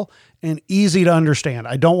well and easy to understand.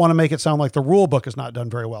 I don't want to make it sound like the rule book is not done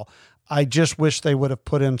very well. I just wish they would have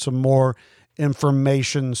put in some more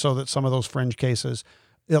information so that some of those fringe cases,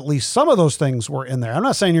 at least some of those things were in there. I'm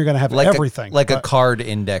not saying you're going to have everything. Like a card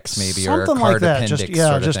index maybe, or a something card like that.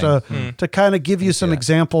 appendix. To kind of give you some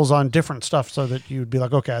examples on different stuff so that you'd be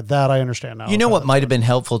like, okay, that I understand now. You know Okay, what might have been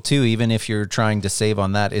helpful too, even if you're trying to save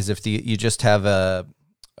on that, is if you just have a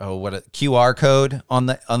QR code on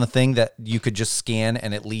the thing that you could just scan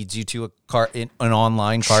and it leads you to an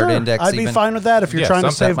online card Sure, index. I'd be fine with that if you're trying to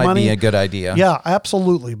that save might money. be a good idea. Yeah,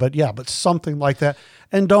 absolutely. But something like that.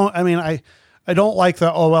 And I don't like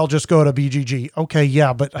I'll just go to BGG. Okay,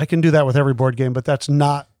 yeah, but I can do that with every board game, but that's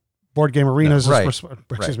not Board Game Arena's,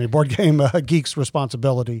 Board Game Geek's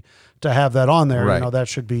responsibility to have that on there. Right. That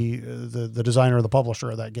should be the designer or the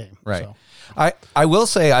publisher of that game. Right. So. I will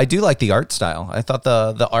say I do like the art style. I thought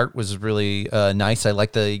the art was really nice. I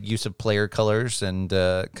like the use of player colors and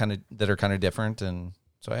that are kind of different, and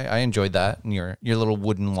so I enjoyed that. And your little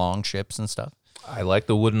wooden long ships and stuff. I like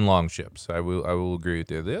the wooden long ships. I will agree with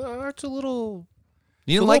you. The art's a little.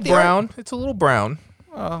 You It's a didn't like little the brown. art? It's a little brown.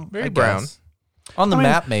 Very brown. guess. On the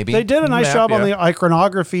map, maybe. They did a nice Map, job on yeah. the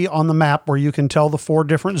iconography on the map where you can tell the 4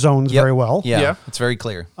 different zones Yep. very well. Yeah, Yeah. it's very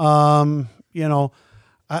clear. I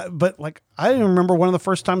But like, I even remember one of the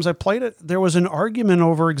first times I played it, there was an argument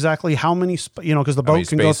over exactly how many, because the boat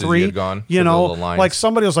can go spaces you 3, had gone for the little lines. like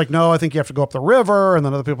somebody was like, no, I think you have to go up the river. And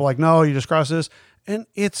then other people were like, no, you just cross this. And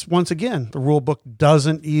it's, once again, the rule book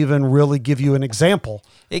doesn't even really give you an example.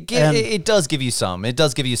 It does give you some. It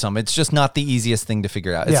does give you some. It's just not the easiest thing to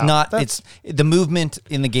figure out. It's Yeah, not. It's the movement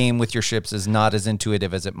in the game with your ships is not as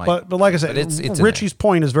intuitive as it might. But like I said, it's Richie's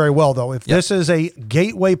point is very well though. If this is a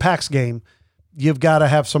gateway PAX game, you've got to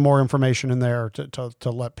have some more information in there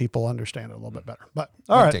to let people understand it a little bit better. But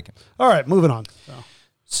all right, moving on.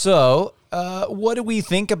 So, what do we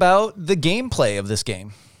think about the gameplay of this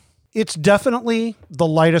game? It's definitely the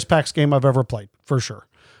lightest PAX game I've ever played, for sure.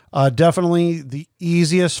 Definitely the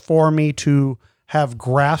easiest for me to have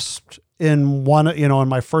grasped in one, in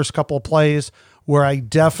my first couple of plays, where I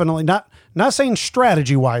definitely not saying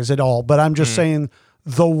strategy wise at all, but I'm just saying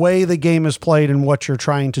the way the game is played and what you're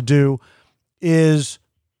trying to do is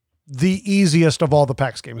the easiest of all the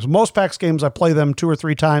PAX games. Most PAX games, I play them 2 or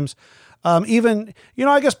 3 times. Even,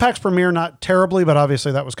 I guess PAX Premier, not terribly, but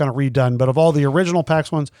obviously that was kind of redone. But of all the original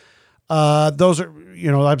PAX ones, those are,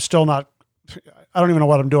 I'm still not, I don't even know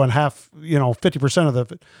what I'm doing 50% of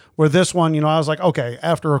the, where this one, I was like, okay,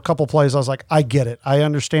 after a couple plays, I was like, I get it. I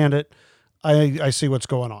understand it. I see what's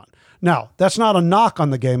going on. Now, that's not a knock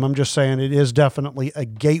on the game. I'm just saying it is definitely a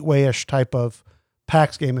gateway-ish type of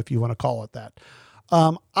PAX game, if you want to call it that.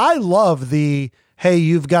 I love hey,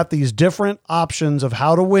 you've got these different options of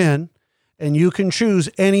how to win, and you can choose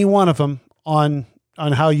any one of them on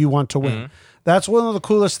how you want to win. Mm-hmm. That's one of the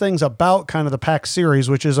coolest things about kind of the PAX series,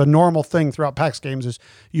 which is a normal thing throughout PAX games, is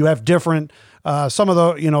you have different, some of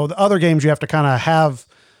the other games you have to kind of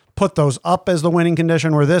put those up as the winning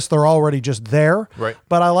condition, where they're already just there. Right.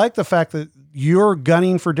 But I like the fact that you're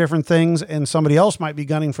gunning for different things and somebody else might be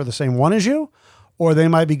gunning for the same one as you, or they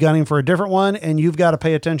might be gunning for a different one. And you've got to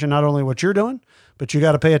pay attention, not only what you're doing, but you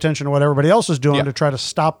got to pay attention to what everybody else is doing to try to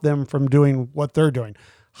stop them from doing what they're doing.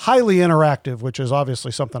 Highly interactive, which is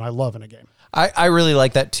obviously something I love in a game. I really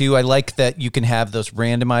like that too. I like that you can have those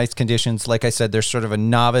randomized conditions. Like I said, there's sort of a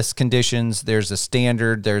novice conditions. There's a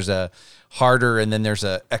standard, there's a harder, and then there's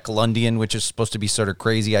a Eklundian, which is supposed to be sort of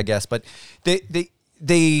crazy, I guess. But they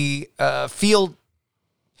feel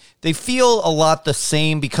a lot the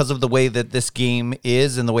same because of the way that this game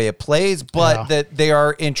is and the way it plays, but that they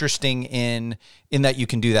are interesting in that you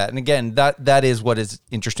can do that. And again, that is what is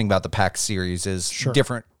interesting about the PAX series is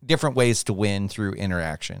different ways to win through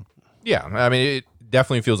interaction. Yeah, I mean, it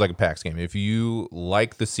definitely feels like a PAX game. If you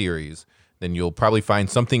like the series, then you'll probably find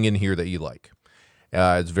something in here that you like.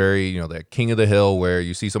 It's very, that King of the Hill where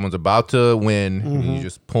you see someone's about to win, and you're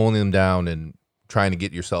just pulling them down and trying to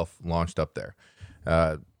get yourself launched up there.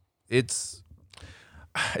 It's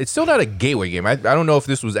still not a gateway game. I don't know if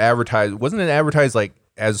this was advertised. Wasn't it advertised like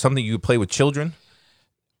as something you could play with children?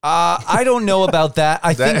 I don't know about that.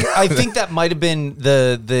 I think that might have been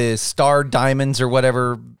the Star Diamonds or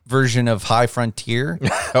whatever version of High Frontier.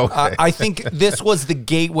 Okay. I think this was the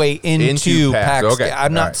gateway into PAX. Okay. I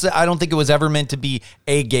don't think it was ever meant to be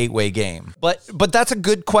a gateway game. But that's a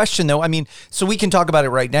good question though. I mean, so we can talk about it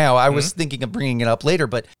right now. I was thinking of bringing it up later,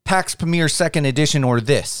 but PAX Premier 2nd Edition or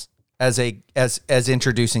this as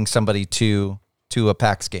introducing somebody to a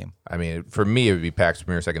PAX game. I mean, for me, it would be PAX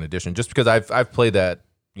Premier 2nd Edition, just because I've played that,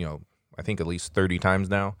 I think at least 30 times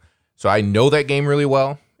now. So I know that game really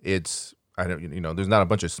well. There's not a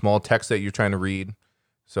bunch of small text that you're trying to read.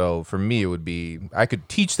 So for me, it would be, I could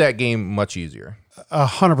teach that game much easier.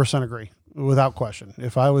 100% agree, without question.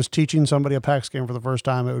 If I was teaching somebody a PAX game for the first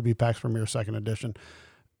time, it would be PAX Premier 2nd Edition.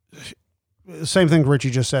 Same thing Richie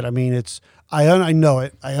just said. I mean, I know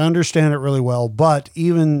it. I understand it really well. But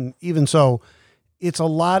even so, it's a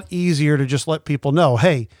lot easier to just let people know,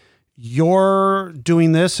 hey, you're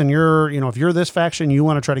doing this and if you're this faction, you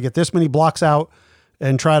want to try to get this many blocks out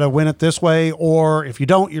and try to win it this way. Or if you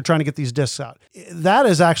don't, you're trying to get these discs out. That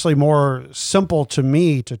is actually more simple to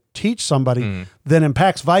me to teach somebody than in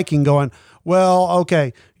PAX Viking going, well,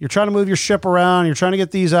 okay, you're trying to move your ship around, you're trying to get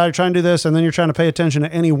these out, you're trying to do this, and then you're trying to pay attention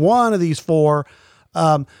to any one of these 4.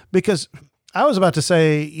 Because I was about to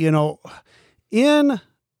say, in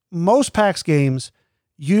most PAX games,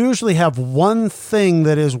 you usually have one thing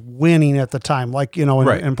that is winning at the time. Like, in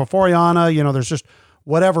Porforiana, there's just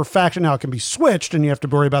whatever faction. Now it can be switched and you have to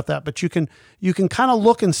worry about that, but you can kind of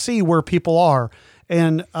look and see where people are.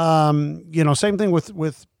 And, same thing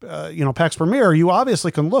with PAX Premier, you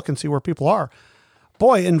obviously can look and see where people are.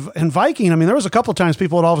 Boy, in Viking, I mean, there was a couple of times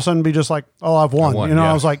people would all of a sudden be just like, oh, I've won.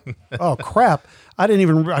 I was like, oh crap.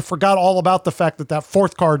 I forgot all about the fact that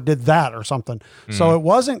 4th card did that or something. So it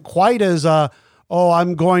wasn't quite as, oh,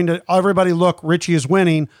 I'm going to, everybody look, Richie is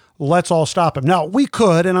winning. Let's all stop him. Now we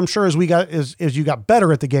could, and I'm sure as you got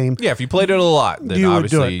better at the game. Yeah, if you played it a lot, then You would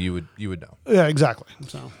do obviously it. you would know. Yeah, exactly.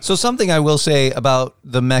 So something I will say about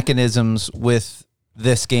the mechanisms with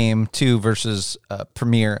this game too versus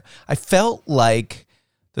Premier, I felt like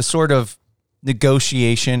the sort of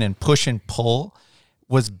negotiation and push and pull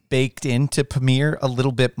was baked into Premier a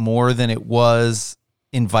little bit more than it was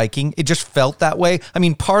in Viking. It just felt that way. I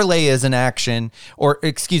mean, parlay is an action, or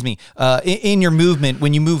excuse me, in your movement,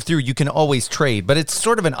 when you move through, you can always trade, but it's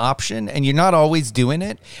sort of an option and you're not always doing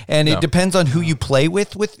it. And it depends on who you play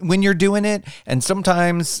with when you're doing it. And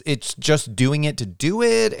sometimes it's just doing it to do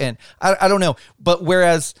it. And I don't know, but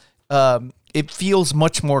whereas it feels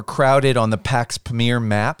much more crowded on the PAX Premier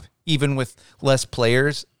map, even with less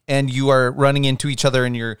players, and you are running into each other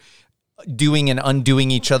and you're doing and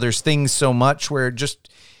undoing each other's things so much where just,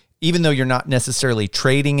 even though you're not necessarily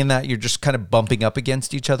trading in that, you're just kind of bumping up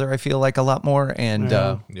against each other, I feel like a lot more. And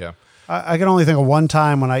Yeah. I can only think of one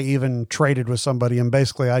time when I even traded with somebody, and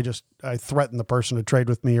basically I threatened the person to trade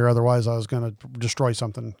with me, or otherwise I was going to destroy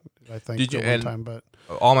something. I think Did you? at one And time, but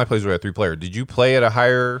all my plays were at 3-player. Did you play at a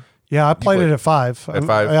higher? yeah, I played it at 5. At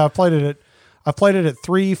 5? Yeah, I played it at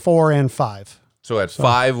 3, 4, and 5. So at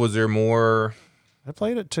 5, was there more I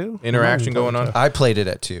played it 2. interaction going on? I played it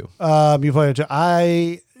at 2. You played it 2.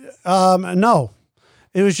 No,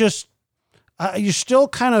 it was just you still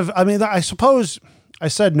kind of. I mean, I suppose I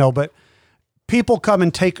said no, but people come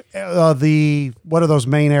and take what are those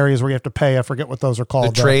main areas where you have to pay? I forget what those are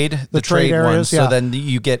called. The trade areas. ones. Yeah. So then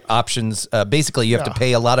you get options. Basically, you have to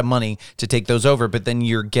pay a lot of money to take those over, but then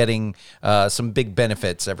you're getting some big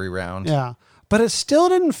benefits every round. Yeah, but it still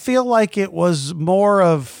didn't feel like it was more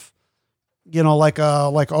of, like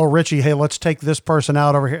oh, Richie, hey, let's take this person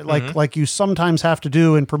out over here. Like you sometimes have to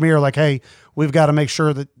do in Premier, like, hey, we've got to make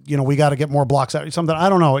sure that, we got to get more blocks out. Something, I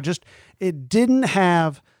don't know. It didn't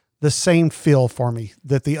have the same feel for me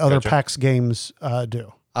that the other PAX games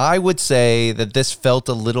do. I would say that this felt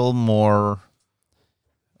a little more,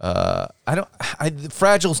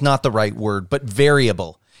 fragile's not the right word, but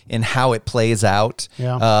variable in how it plays out,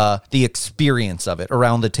 the experience of it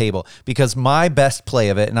around the table. Because my best play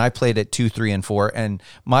of it, and I played it 2, 3, and 4, and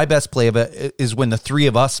my best play of it is when the 3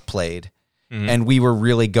 of us played, and we were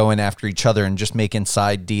really going after each other and just making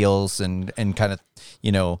side deals and kind of,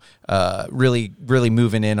 really, really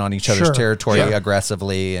moving in on each other's territory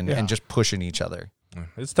aggressively and just pushing each other.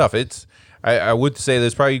 It's tough. I would say that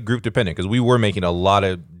it's probably group dependent, because we were making a lot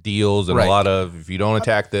of deals and a lot of, if you don't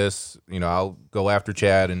attack this, I'll go after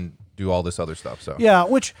Chad and do all this other stuff. So yeah,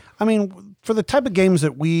 which, I mean, for the type of games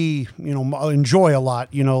that we, enjoy a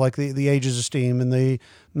lot, like the Ages of Steam and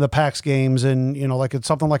the PAX games, and, like it's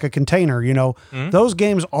something like a Container, those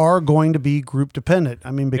games are going to be group dependent. I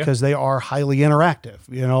mean, because they are highly interactive,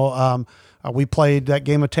 we played that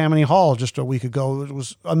game of Tammany Hall just a week ago. It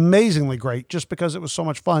was amazingly great just because it was so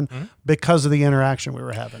much fun because of the interaction we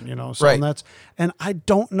were having, So and I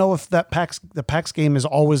don't know if the PAX game is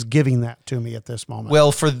always giving that to me at this moment.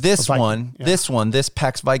 Well, for this this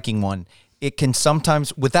PAX Viking one, it can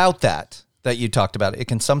sometimes, without that you talked about, it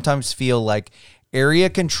can sometimes feel like area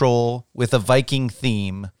control with a Viking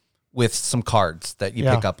theme with some cards that you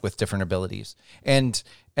pick up with different abilities. And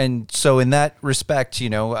so in that respect,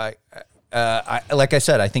 like I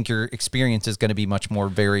said, I think your experience is going to be much more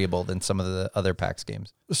variable than some of the other PAX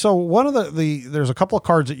games. So one of there's a couple of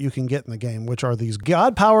cards that you can get in the game, which are these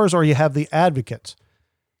God Powers, or you have the Advocates.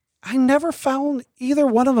 I never found either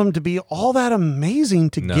one of them to be all that amazing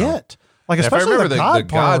to get. Like, especially if I remember, the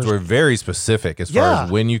gods were very specific as far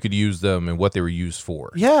as when you could use them and what they were used for.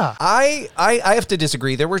 Yeah. I have to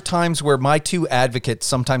disagree. There were times where my 2 advocates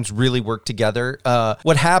sometimes really worked together.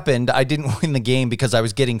 What happened, I didn't win the game because I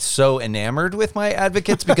was getting so enamored with my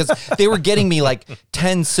advocates because they were getting me like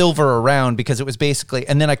 10 silver a round, because it was basically,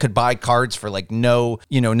 and then I could buy cards for like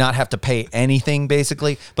not have to pay anything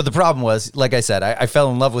basically. But the problem was, like I said, I fell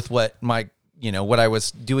in love with what I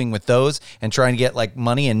was doing with those and trying to get like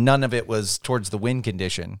money, and none of it was towards the win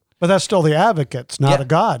condition. But that's still the Advocates, not a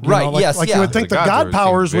god. Right, you would think the God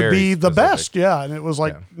Powers would be the best. Yeah, and it was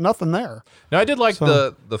like nothing there. Now, I did like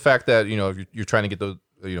the fact that, if you're trying to get those,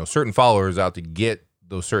 certain followers out to get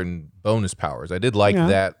those certain bonus powers. I did like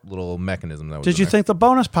that little mechanism. That was Did you think the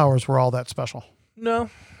bonus powers were all that special?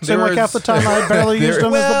 No. Seemed like half the time I barely used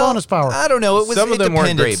them as the bonus power. I don't know. It was, some of them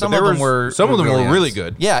weren't great. Some of them were really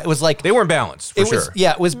good. Yeah, it was like they weren't balanced for sure.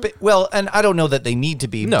 Yeah, it was. Well, and I don't know that they need to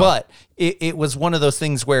be, but it was one of those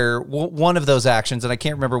things where one of those actions, and I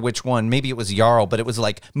can't remember which one, maybe it was Jarl, but it was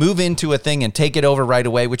like move into a thing and take it over right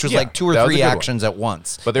away, which was like 2 or 3 actions at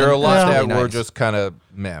once. But there are a lot that really were nice. just kind of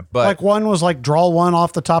meh. But Like one was like draw one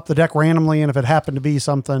off the top of the deck randomly, and if it happened to be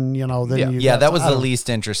something, then Yeah, that was the least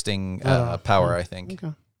interesting power, I think.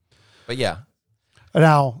 Okay. But yeah.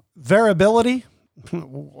 Now, variability, I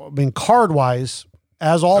mean, card-wise,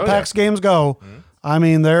 as all PAX games go, I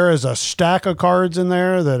mean, there is a stack of cards in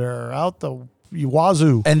there that are out the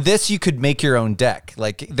wazoo. And this, you could make your own deck.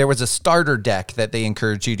 Like there was a starter deck that they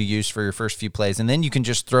encouraged you to use for your first few plays. And then you can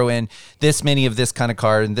just throw in this many of this kind of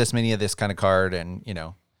card and this many of this kind of card. And,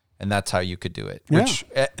 and that's how you could do it. Yeah. Which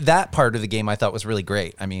that part of the game I thought was really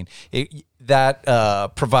great. I mean,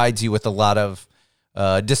 that provides you with a lot of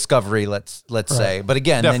discovery, let's say. But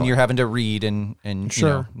again, then you're having to read and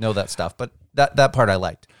Sure. know that stuff. But that part I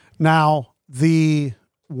liked. Now, the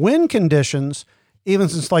win conditions, even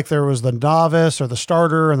since like there was the novice or the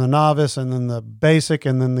starter and the novice and then the basic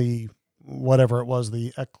and then the whatever it was,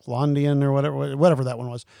 the Eclondian or whatever that one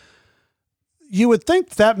was, you would think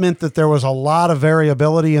that meant that there was a lot of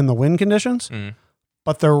variability in the win conditions,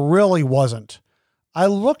 but there really wasn't. I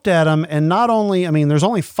looked at them and not only, I mean, there's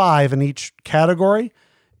only 5 in each category,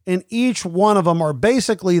 and each one of them are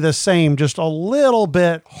basically the same, just a little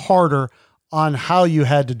bit harder on how you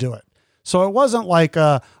had to do it. So it wasn't like,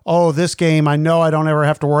 this game, I know I don't ever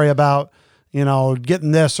have to worry about,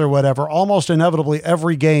 getting this or whatever. Almost inevitably,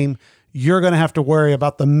 every game, you're going to have to worry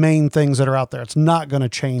about the main things that are out there. It's not going to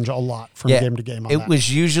change a lot from game to game. It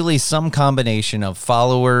was usually some combination of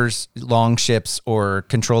followers, long ships, or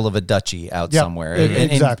control of a duchy out somewhere,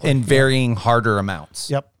 exactly. in varying harder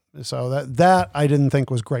amounts. Yep. So that I didn't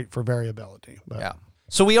think was great for variability. But. Yeah.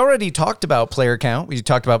 So we already talked about player count. We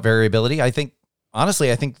talked about variability.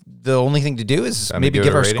 Honestly, I think the only thing to do is maybe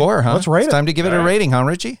give our score, huh? Let's rate it. It's time to give it a rating, huh,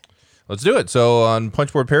 Richie? let's do it. So on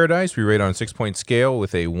Punchboard Paradise, we rate on a 6-point scale,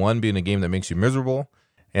 with a 1 being a game that makes you miserable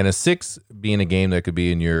and a 6 being a game that could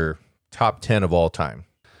be in your top 10 of all time.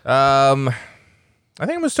 I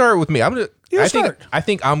think I'm gonna start with me. I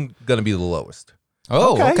think I'm gonna be the lowest.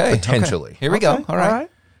 Oh, okay. Potentially. Okay. Here we go. All right.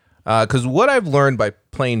 Because what I've learned by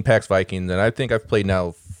playing PAX Vikings, and I think I've played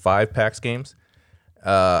now 5 PAX games.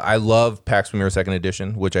 I love PAX Premier Second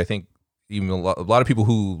Edition, which I think even a lot of people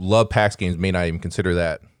who love PAX games may not even consider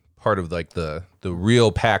that part of like the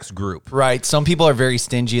real PAX group. Right. Some people are very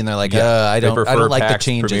stingy and they're like, I don't like the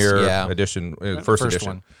changes. Premier Edition, first edition.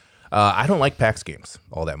 One. I don't like PAX games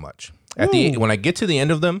all that much. When I get to the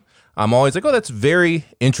end of them, I'm always like, oh, that's very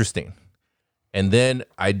interesting. And then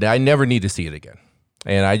I never need to see it again.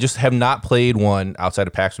 And I just have not played one outside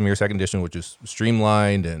of PAX Premier Second Edition, which is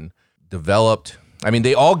streamlined and developed. I mean,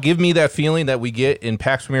 they all give me that feeling that we get in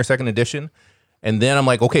PAX Premier Second Edition. And then I'm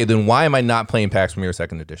like, okay, then why am I not playing PAX Premier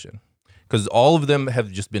Second Edition? Because all of them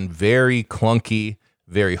have just been very clunky,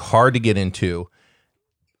 very hard to get into.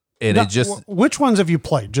 And now, which ones have you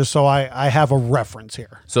played? Just so I have a reference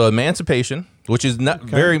here. So Emancipation, which is not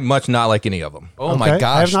very much not like any of them. Oh my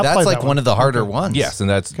gosh, that's like one of the harder ones. Yes,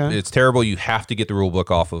 and it's terrible. You have to get the rule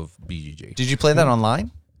book off of BGG. Did you play that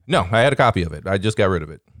online? No, I had a copy of it. I just got rid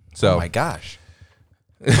of it. So oh my gosh.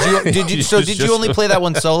 Did you only play that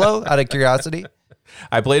one solo out of curiosity?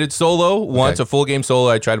 I played it solo once, a full game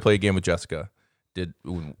solo. I tried to play a game with Jessica.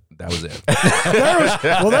 That was it.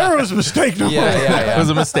 there was a mistake. Yeah. It was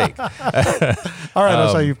a mistake. All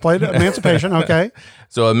right, so you played Emancipation, okay.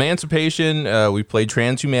 So Emancipation, we played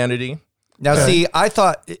Transhumanity. Now, see, I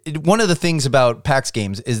thought one of the things about PAX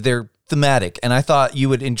games is they're thematic, and I thought you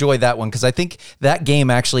would enjoy that one because I think that game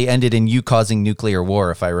actually ended in you causing nuclear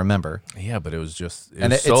war, if I remember. Yeah, but it was just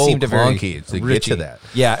it so seemed clunky to get to that.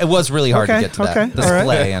 Yeah, it was really hard to get to that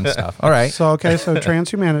display and stuff. All right. So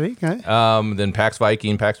Transhumanity. Okay. Then PAX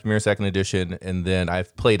Viking, PAX Premier Second Edition, and then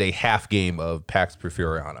I've played a half game of PAX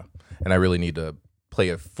Porfiriana, and I really need to play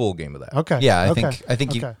a full game of that. Okay. Yeah, I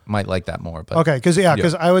think you might like that more. But okay, because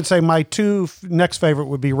I would say my two next favorite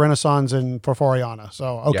would be Renaissance and Porfiriana.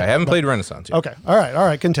 So okay. Yeah, I haven't played Renaissance yet. Okay. All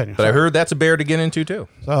right. Continue. But I heard that's a bear to get into too.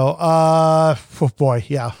 So, boy,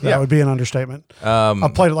 that would be an understatement.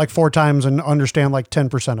 I've played it like 4 times and understand like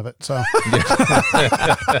 10% of it. So,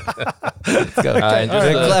 let's go.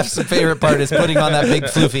 Clef's favorite part is putting on that big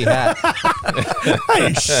floofy hat.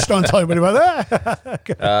 Hey, don't tell anybody about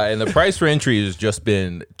that. And the price for entry has just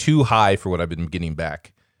been too high for what I've been getting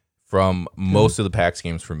back from most of the PAX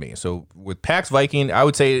games for me. So with PAX Viking, I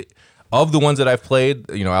would say of the ones that I've played,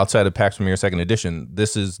 outside of PAX Premier Second Edition,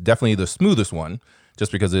 this is definitely the smoothest one,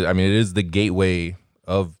 just because it is the gateway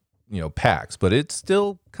of PAX, but it's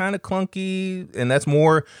still kind of clunky, and that's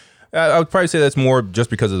more. I would probably say that's more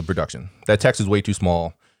just because of the production. That text is way too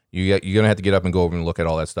small. You're gonna have to get up and go over and look at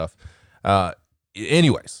all that stuff.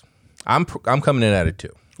 Anyways, I'm coming in at a 2.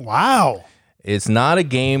 Wow. It's not a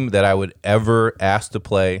game that I would ever ask to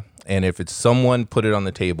play, and if it's someone put it on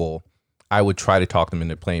the table, I would try to talk them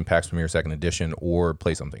into playing PAX Premier 2nd Edition or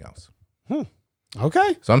play something else.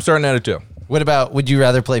 Okay. So I'm starting at a 2. What about, would you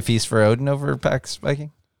rather play Feast for Odin over PAX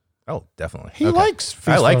Viking? Oh, definitely. He likes Feast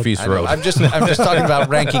I like for Feast for Odin. I'm just talking about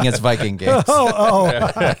ranking as Viking games.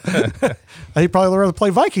 He'd probably rather play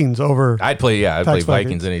Vikings over. I'd play PAX Vikings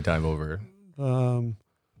Vikings. anytime over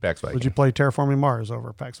PAX Viking. Would you play Terraforming Mars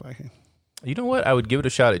over PAX Viking? You know what? I would give it a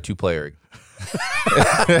shot at 2-player.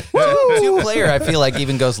 2-player, I feel like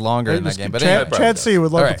even goes longer in that game. But anyway. Chad C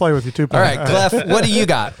would love All to right. play with you, 2-player. All right, Clef, what do you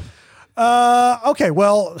got? Okay,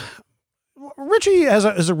 well, Richie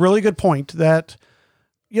has a really good point that,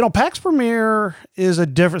 PAX Premier is a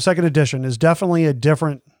different, 2nd edition is definitely a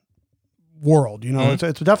different world.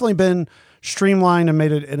 It's definitely been streamlined and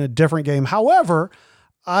made it in a different game. However,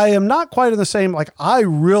 I am not quite in the same, I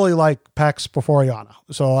really like PAX Porfiriana.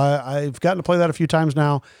 So I've gotten to play that a few times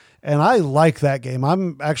now, and I like that game.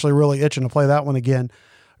 I'm actually really itching to play that one again.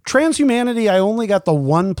 Transhumanity, I only got the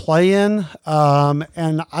one play in,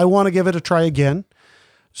 and I want to give it a try again.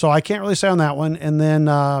 So I can't really say on that one. And then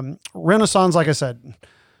Renaissance, like I said,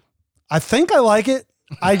 I think I like it.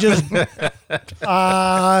 I just, The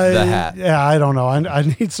hat. Yeah, I don't know.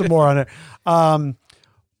 I need some more on it.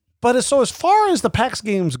 But as far as the PAX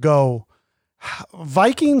games go,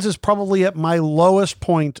 Vikings is probably at my lowest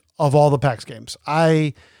point of all the PAX games.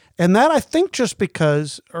 I think just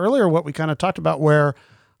because earlier what we kind of talked about, where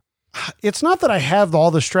it's not that I have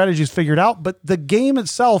all the strategies figured out, but the game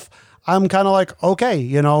itself, I'm kind of like, okay,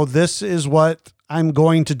 this is what I'm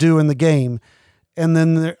going to do in the game. And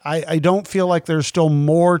then I don't feel like there's still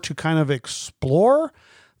more to kind of explore.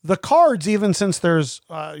 The cards, even since there's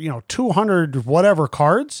 200 whatever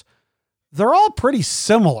cards, they're all pretty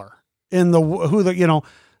similar in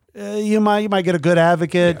you might get a good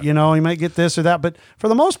advocate, you might get this or that, but for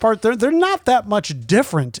the most part, they're not that much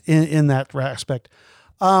different in that aspect.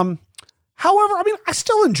 However, I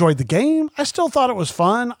still enjoyed the game. I still thought it was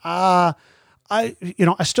fun. I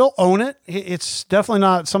still own it. It's definitely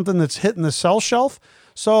not something that's hitting the sell shelf.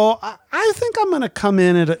 So I think I'm going to come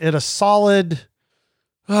in at a solid.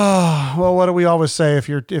 Well, what do we always say? If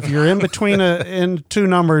you're in between in two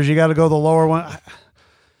numbers, you got to go the lower one.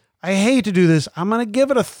 I hate to do this. I'm going to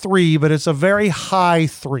give it a 3, but it's a very high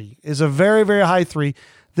 3. It's a very, very high 3.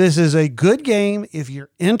 This is a good game. If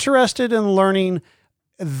you're interested in learning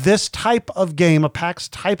this type of game, a PAX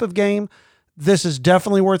type of game, this is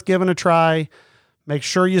definitely worth giving a try. Make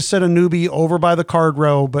sure you sit a newbie over by the card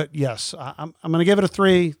row. But yes, I'm going to give it a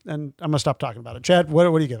 3, and I'm going to stop talking about it. Chad, what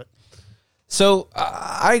do you give it? So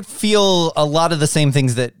I feel a lot of the same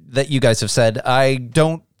things that you guys have said. I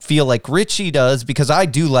don't feel like Richie does, because I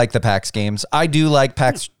do like the PAX games. I do like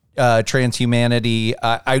PAX Transhumanity.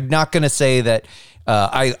 I'm not going to say that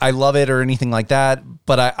I love it or anything like that,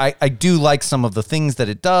 but I do like some of the things that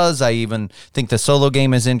it does. I even think the solo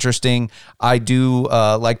game is interesting. I do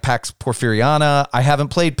like PAX Porfiriana. I haven't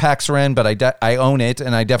played PAX Ren, but I own it,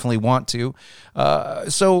 and I definitely want to.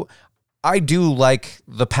 So I do like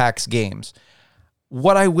the PAX games.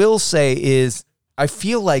 What I will say is I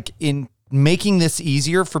feel like in making this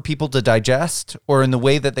easier for people to digest, or in the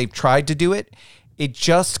way that they've tried to do it, it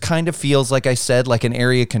just kind of feels, like I said, like an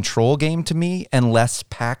area control game to me, and less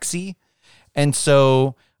PAXy. And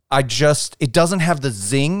so it doesn't have the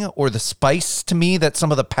zing or the spice to me that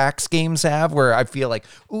some of the PAX games have, where I feel like,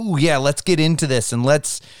 ooh, yeah, let's get into this, and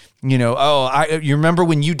let's, you remember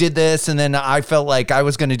when you did this, and then I felt like I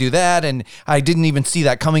was going to do that, and I didn't even see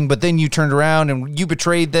that coming, but then you turned around and you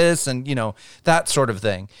betrayed this, and, that sort of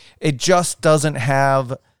thing. It just doesn't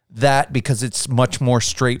have that, because it's much more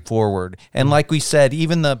straightforward. And like we said,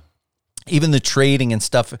 even the trading and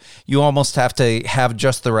stuff, you almost have to have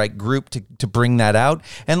just the right group to bring that out.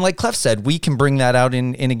 And like Clef said, we can bring that out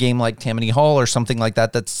in a game like Tammany Hall or something like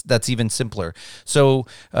that. That's even simpler. So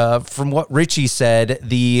from what Richie said,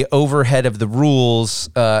 the overhead of the rules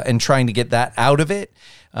and trying to get that out of it,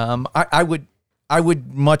 I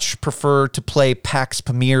would much prefer to play PAX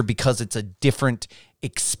Premier, because it's a different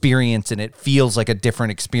experience, and it feels like a different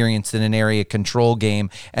experience than an area control game,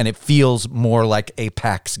 and it feels more like a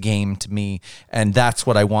PAX game to me, and that's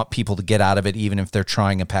what I want people to get out of it, even if they're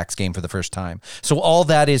trying a PAX game for the first time. So all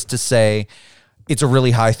that is to say, it's a really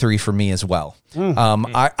high 3 for me as well.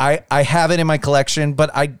 I have it in my collection, but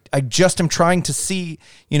I just am trying to see,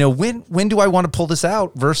 when do I want to pull this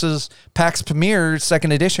out versus PAX Premier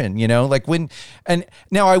 2nd edition, like when, and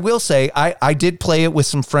now I will say I did play it with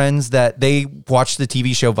some friends that they watched the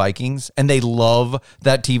TV show Vikings and they love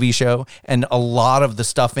that TV show. And a lot of the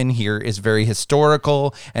stuff in here is very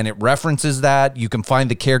historical and it references that. You can find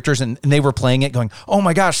the characters and they were playing it going, oh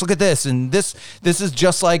my gosh, look at this. And this is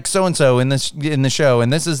just like so-and-so in the show.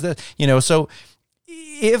 And this is the, so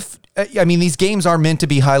these games are meant to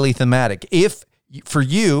be highly thematic. If for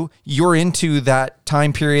you're into that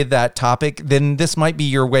time period, that topic, then this might be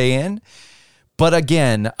your way in. But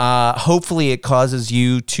again, hopefully it causes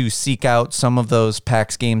you to seek out some of those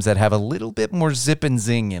PAX games that have a little bit more zip and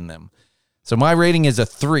zing in them. So my rating is a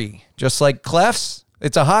 3, just like Clef's.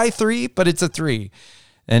 It's a high 3, but it's a 3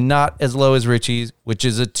 and not as low as Richie's, which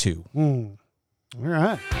is a 2. All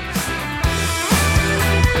right.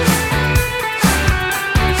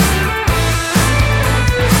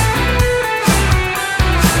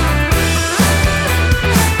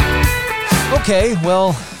 Okay,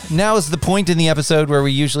 well, now is the point in the episode where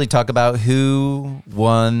we usually talk about who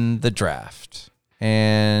won the draft.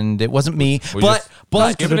 And it wasn't me, but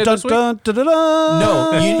giving it this week?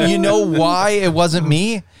 no, you know why it wasn't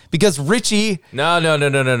me? Because Richie No.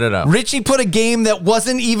 Richie put a game that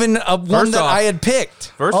wasn't even one that I had picked.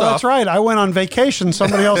 First Oh, off, that's right. I went on vacation.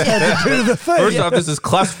 Somebody else had to do the thing. First off, this is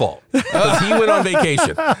Clef's fault because he went on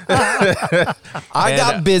vacation. I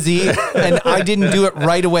got busy and I didn't do it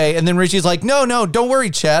right away. And then Richie's like, no, don't worry,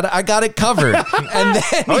 Chad. I got it covered. And then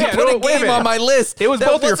he put a wait a game minute. on my list. It was that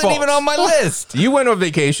both your wasn't even faults. on my list. You went on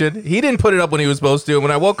vacation. He didn't put it up when he was supposed to. And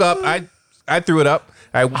when I woke up, I threw it up.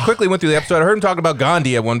 I quickly went through the episode. I heard him talking about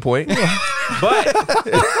Gandhi at one point. But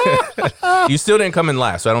you still didn't come in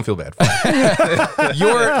last, so I don't feel bad for you.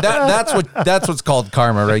 That's what's called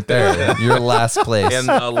karma right there. Your last place. And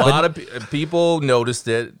a lot of people noticed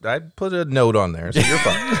it. I put a note on there, so you're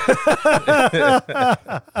fine.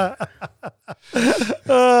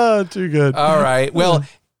 Too good. All right. Well,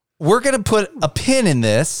 we're going to put a pin in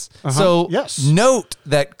this. So Yes. note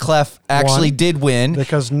that Clef actually One. did win.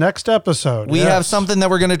 Because next episode, We have something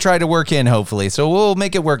that we're going to try to work in, hopefully. So we'll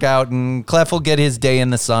make it work out, and Clef will get his day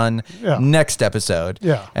in the sun next episode.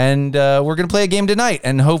 Yeah. And we're going to play a game tonight,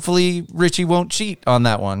 and hopefully Richie won't cheat on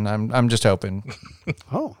that one. I'm just hoping.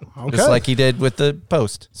 Oh, okay. Just like he did with the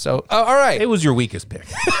post. So, all right. It was your weakest pick.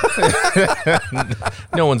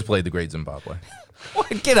 No one's played the Great Zimbabwe.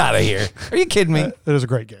 What? Get out of here. Are you kidding me? It is a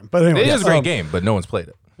great game. But anyway. It is a great game, but no one's played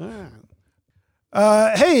it.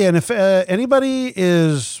 Hey, and if anybody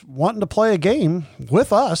is wanting to play a game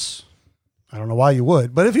with us, I don't know why you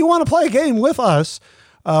would, but if you want to play a game with us,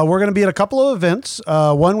 we're going to be at a couple of events.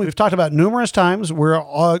 One we've talked about numerous times.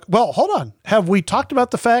 Well, hold on. Have we talked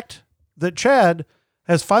about the fact that Chad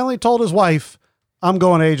has finally told his wife, I'm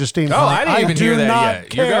going to Age of Steam? Oh, I didn't even hear that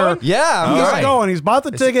yet. You're going? Yeah. I'm He's going. going. He's bought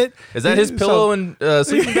the ticket. Is that his pillow and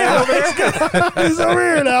sleeping bag over there? He's over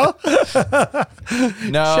here now.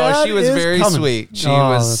 No, Chad she was is very coming. sweet.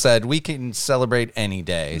 She said we can celebrate any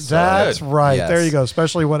day. So. That's Good. right. Yes. There you go.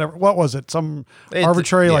 Especially whatever. What was it? Some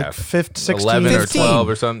arbitrary yeah, like 16. 11 or 15. 12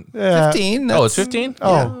 or something. Yeah. 15. Oh, it's 15?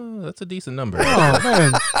 Oh. Yeah, that's a decent number. Oh,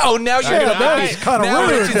 man. Oh, now you're Yeah, gonna that make was me. kinda Now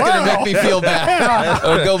rude. Richie's gonna Wow. make me feel bad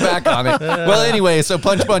or go back on it. Well, anyway, so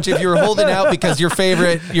Punch, if you were holding out because your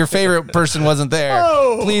favorite person wasn't there,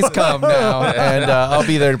 Oh. please come now, and I'll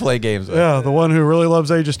be there to play games with. Yeah, the one who really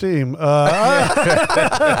loves Age of Steam.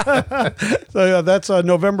 So yeah, that's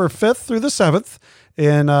November 5th through the 7th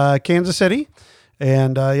in Kansas City.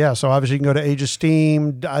 And so obviously you can go to Age of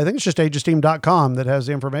Steam. I think it's just ageofsteam.com that has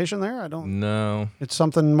the information there. I don't, No, it's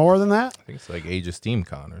something more than that. I think it's like Age of Steam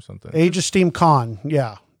Con or something. Age of Steam Con.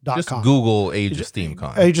 Yeah. Just .com. Google Age of Steam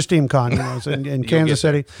Con. Age of Steam Con, it's in Kansas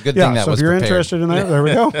get there. City. Good yeah, thing that so was if you're prepared. interested in that, there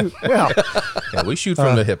we go. Yeah. Yeah, we shoot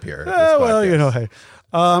from the hip here. at this Well, podcast.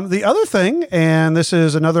 hey. The other thing, and this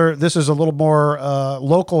is a little more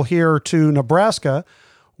local here to Nebraska.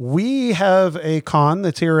 We have a con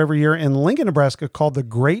that's here every year in Lincoln, Nebraska called the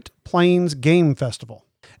Great Plains Game Festival.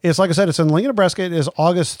 It's like I said, it's in Lincoln, Nebraska. It is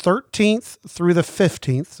August 13th through the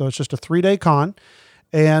 15th. So it's just a 3-day con.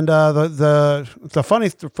 And the funny,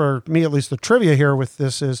 for me at least, the trivia here with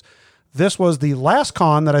this is this was the last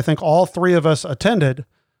con that I think all three of us attended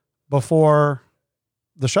before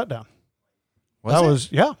the shutdown. It was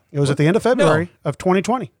at the end of February of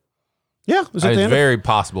 2020. Yeah, it was at It's the end. very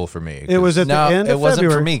possible for me. It was at No, the end it of wasn't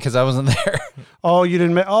February. for me because I wasn't there. Oh, you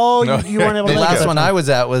didn't. You weren't able to The make last it. one I was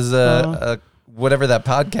at was whatever that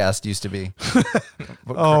podcast used to be.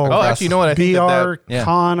 Oh, actually, you know what? I think BR Yeah.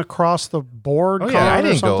 Con across the board. Oh con yeah, I or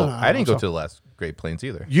didn't go. something? I didn't go know, to the last Great Plains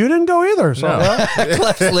either. You didn't go either. So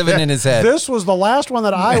Clef's living in his head. this was the last one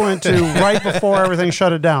that I went to right before everything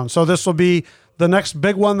shut it down. So this will be the next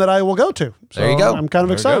big one that I will go to. So There you go. I'm kind of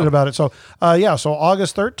excited about it. So so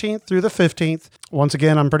August 13th through the 15th. Once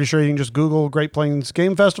again, I'm pretty sure you can just Google Great Plains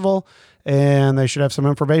Game Festival and they should have some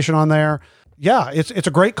information on there. Yeah, it's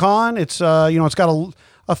a great con. It's it's got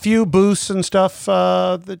a few booths and stuff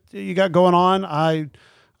that you got going on.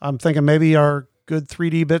 I'm thinking maybe our good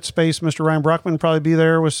 3D bit space, Mr. Ryan Brockman, probably be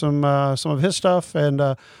there with some of his stuff. And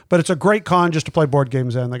but it's a great con just to play board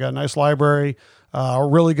games in. They got a nice library,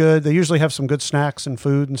 really good. They usually have some good snacks and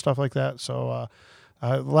food and stuff like that. So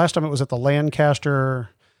last time it was at the Lancaster.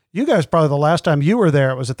 You guys probably the last time you were there,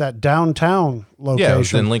 it was at that downtown location. Yeah, it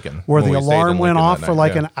was in Lincoln. Where When the we stayed in alarm went Lincoln off that for night,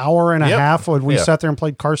 like yeah. an hour and a Yep. half when we Yeah. sat there and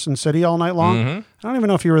played Carson City all night long. I don't even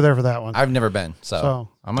know if you were there for that one. I've never been, so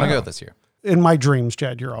I'm going to go this year. In my dreams,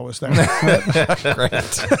 Chad, you're always there. Great.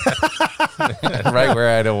 Right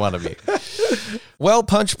where I don't want to be. Well,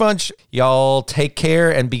 Punch Bunch, y'all take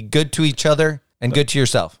care and be good to each other and good to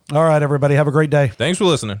yourself. All right, everybody, have a great day. Thanks for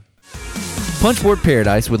listening. Punchboard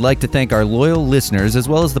Paradise would like to thank our loyal listeners as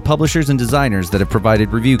well as the publishers and designers that have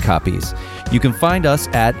provided review copies. You can find us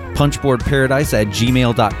at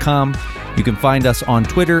punchboardparadise@gmail.com. You can find us on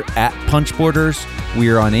Twitter at Punchboarders. We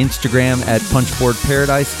are on Instagram at Punchboard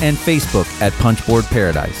Paradise and Facebook at Punchboard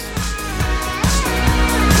Paradise.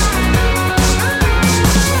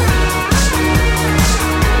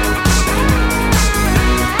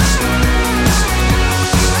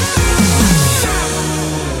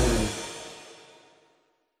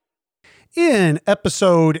 In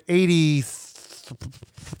episode 80.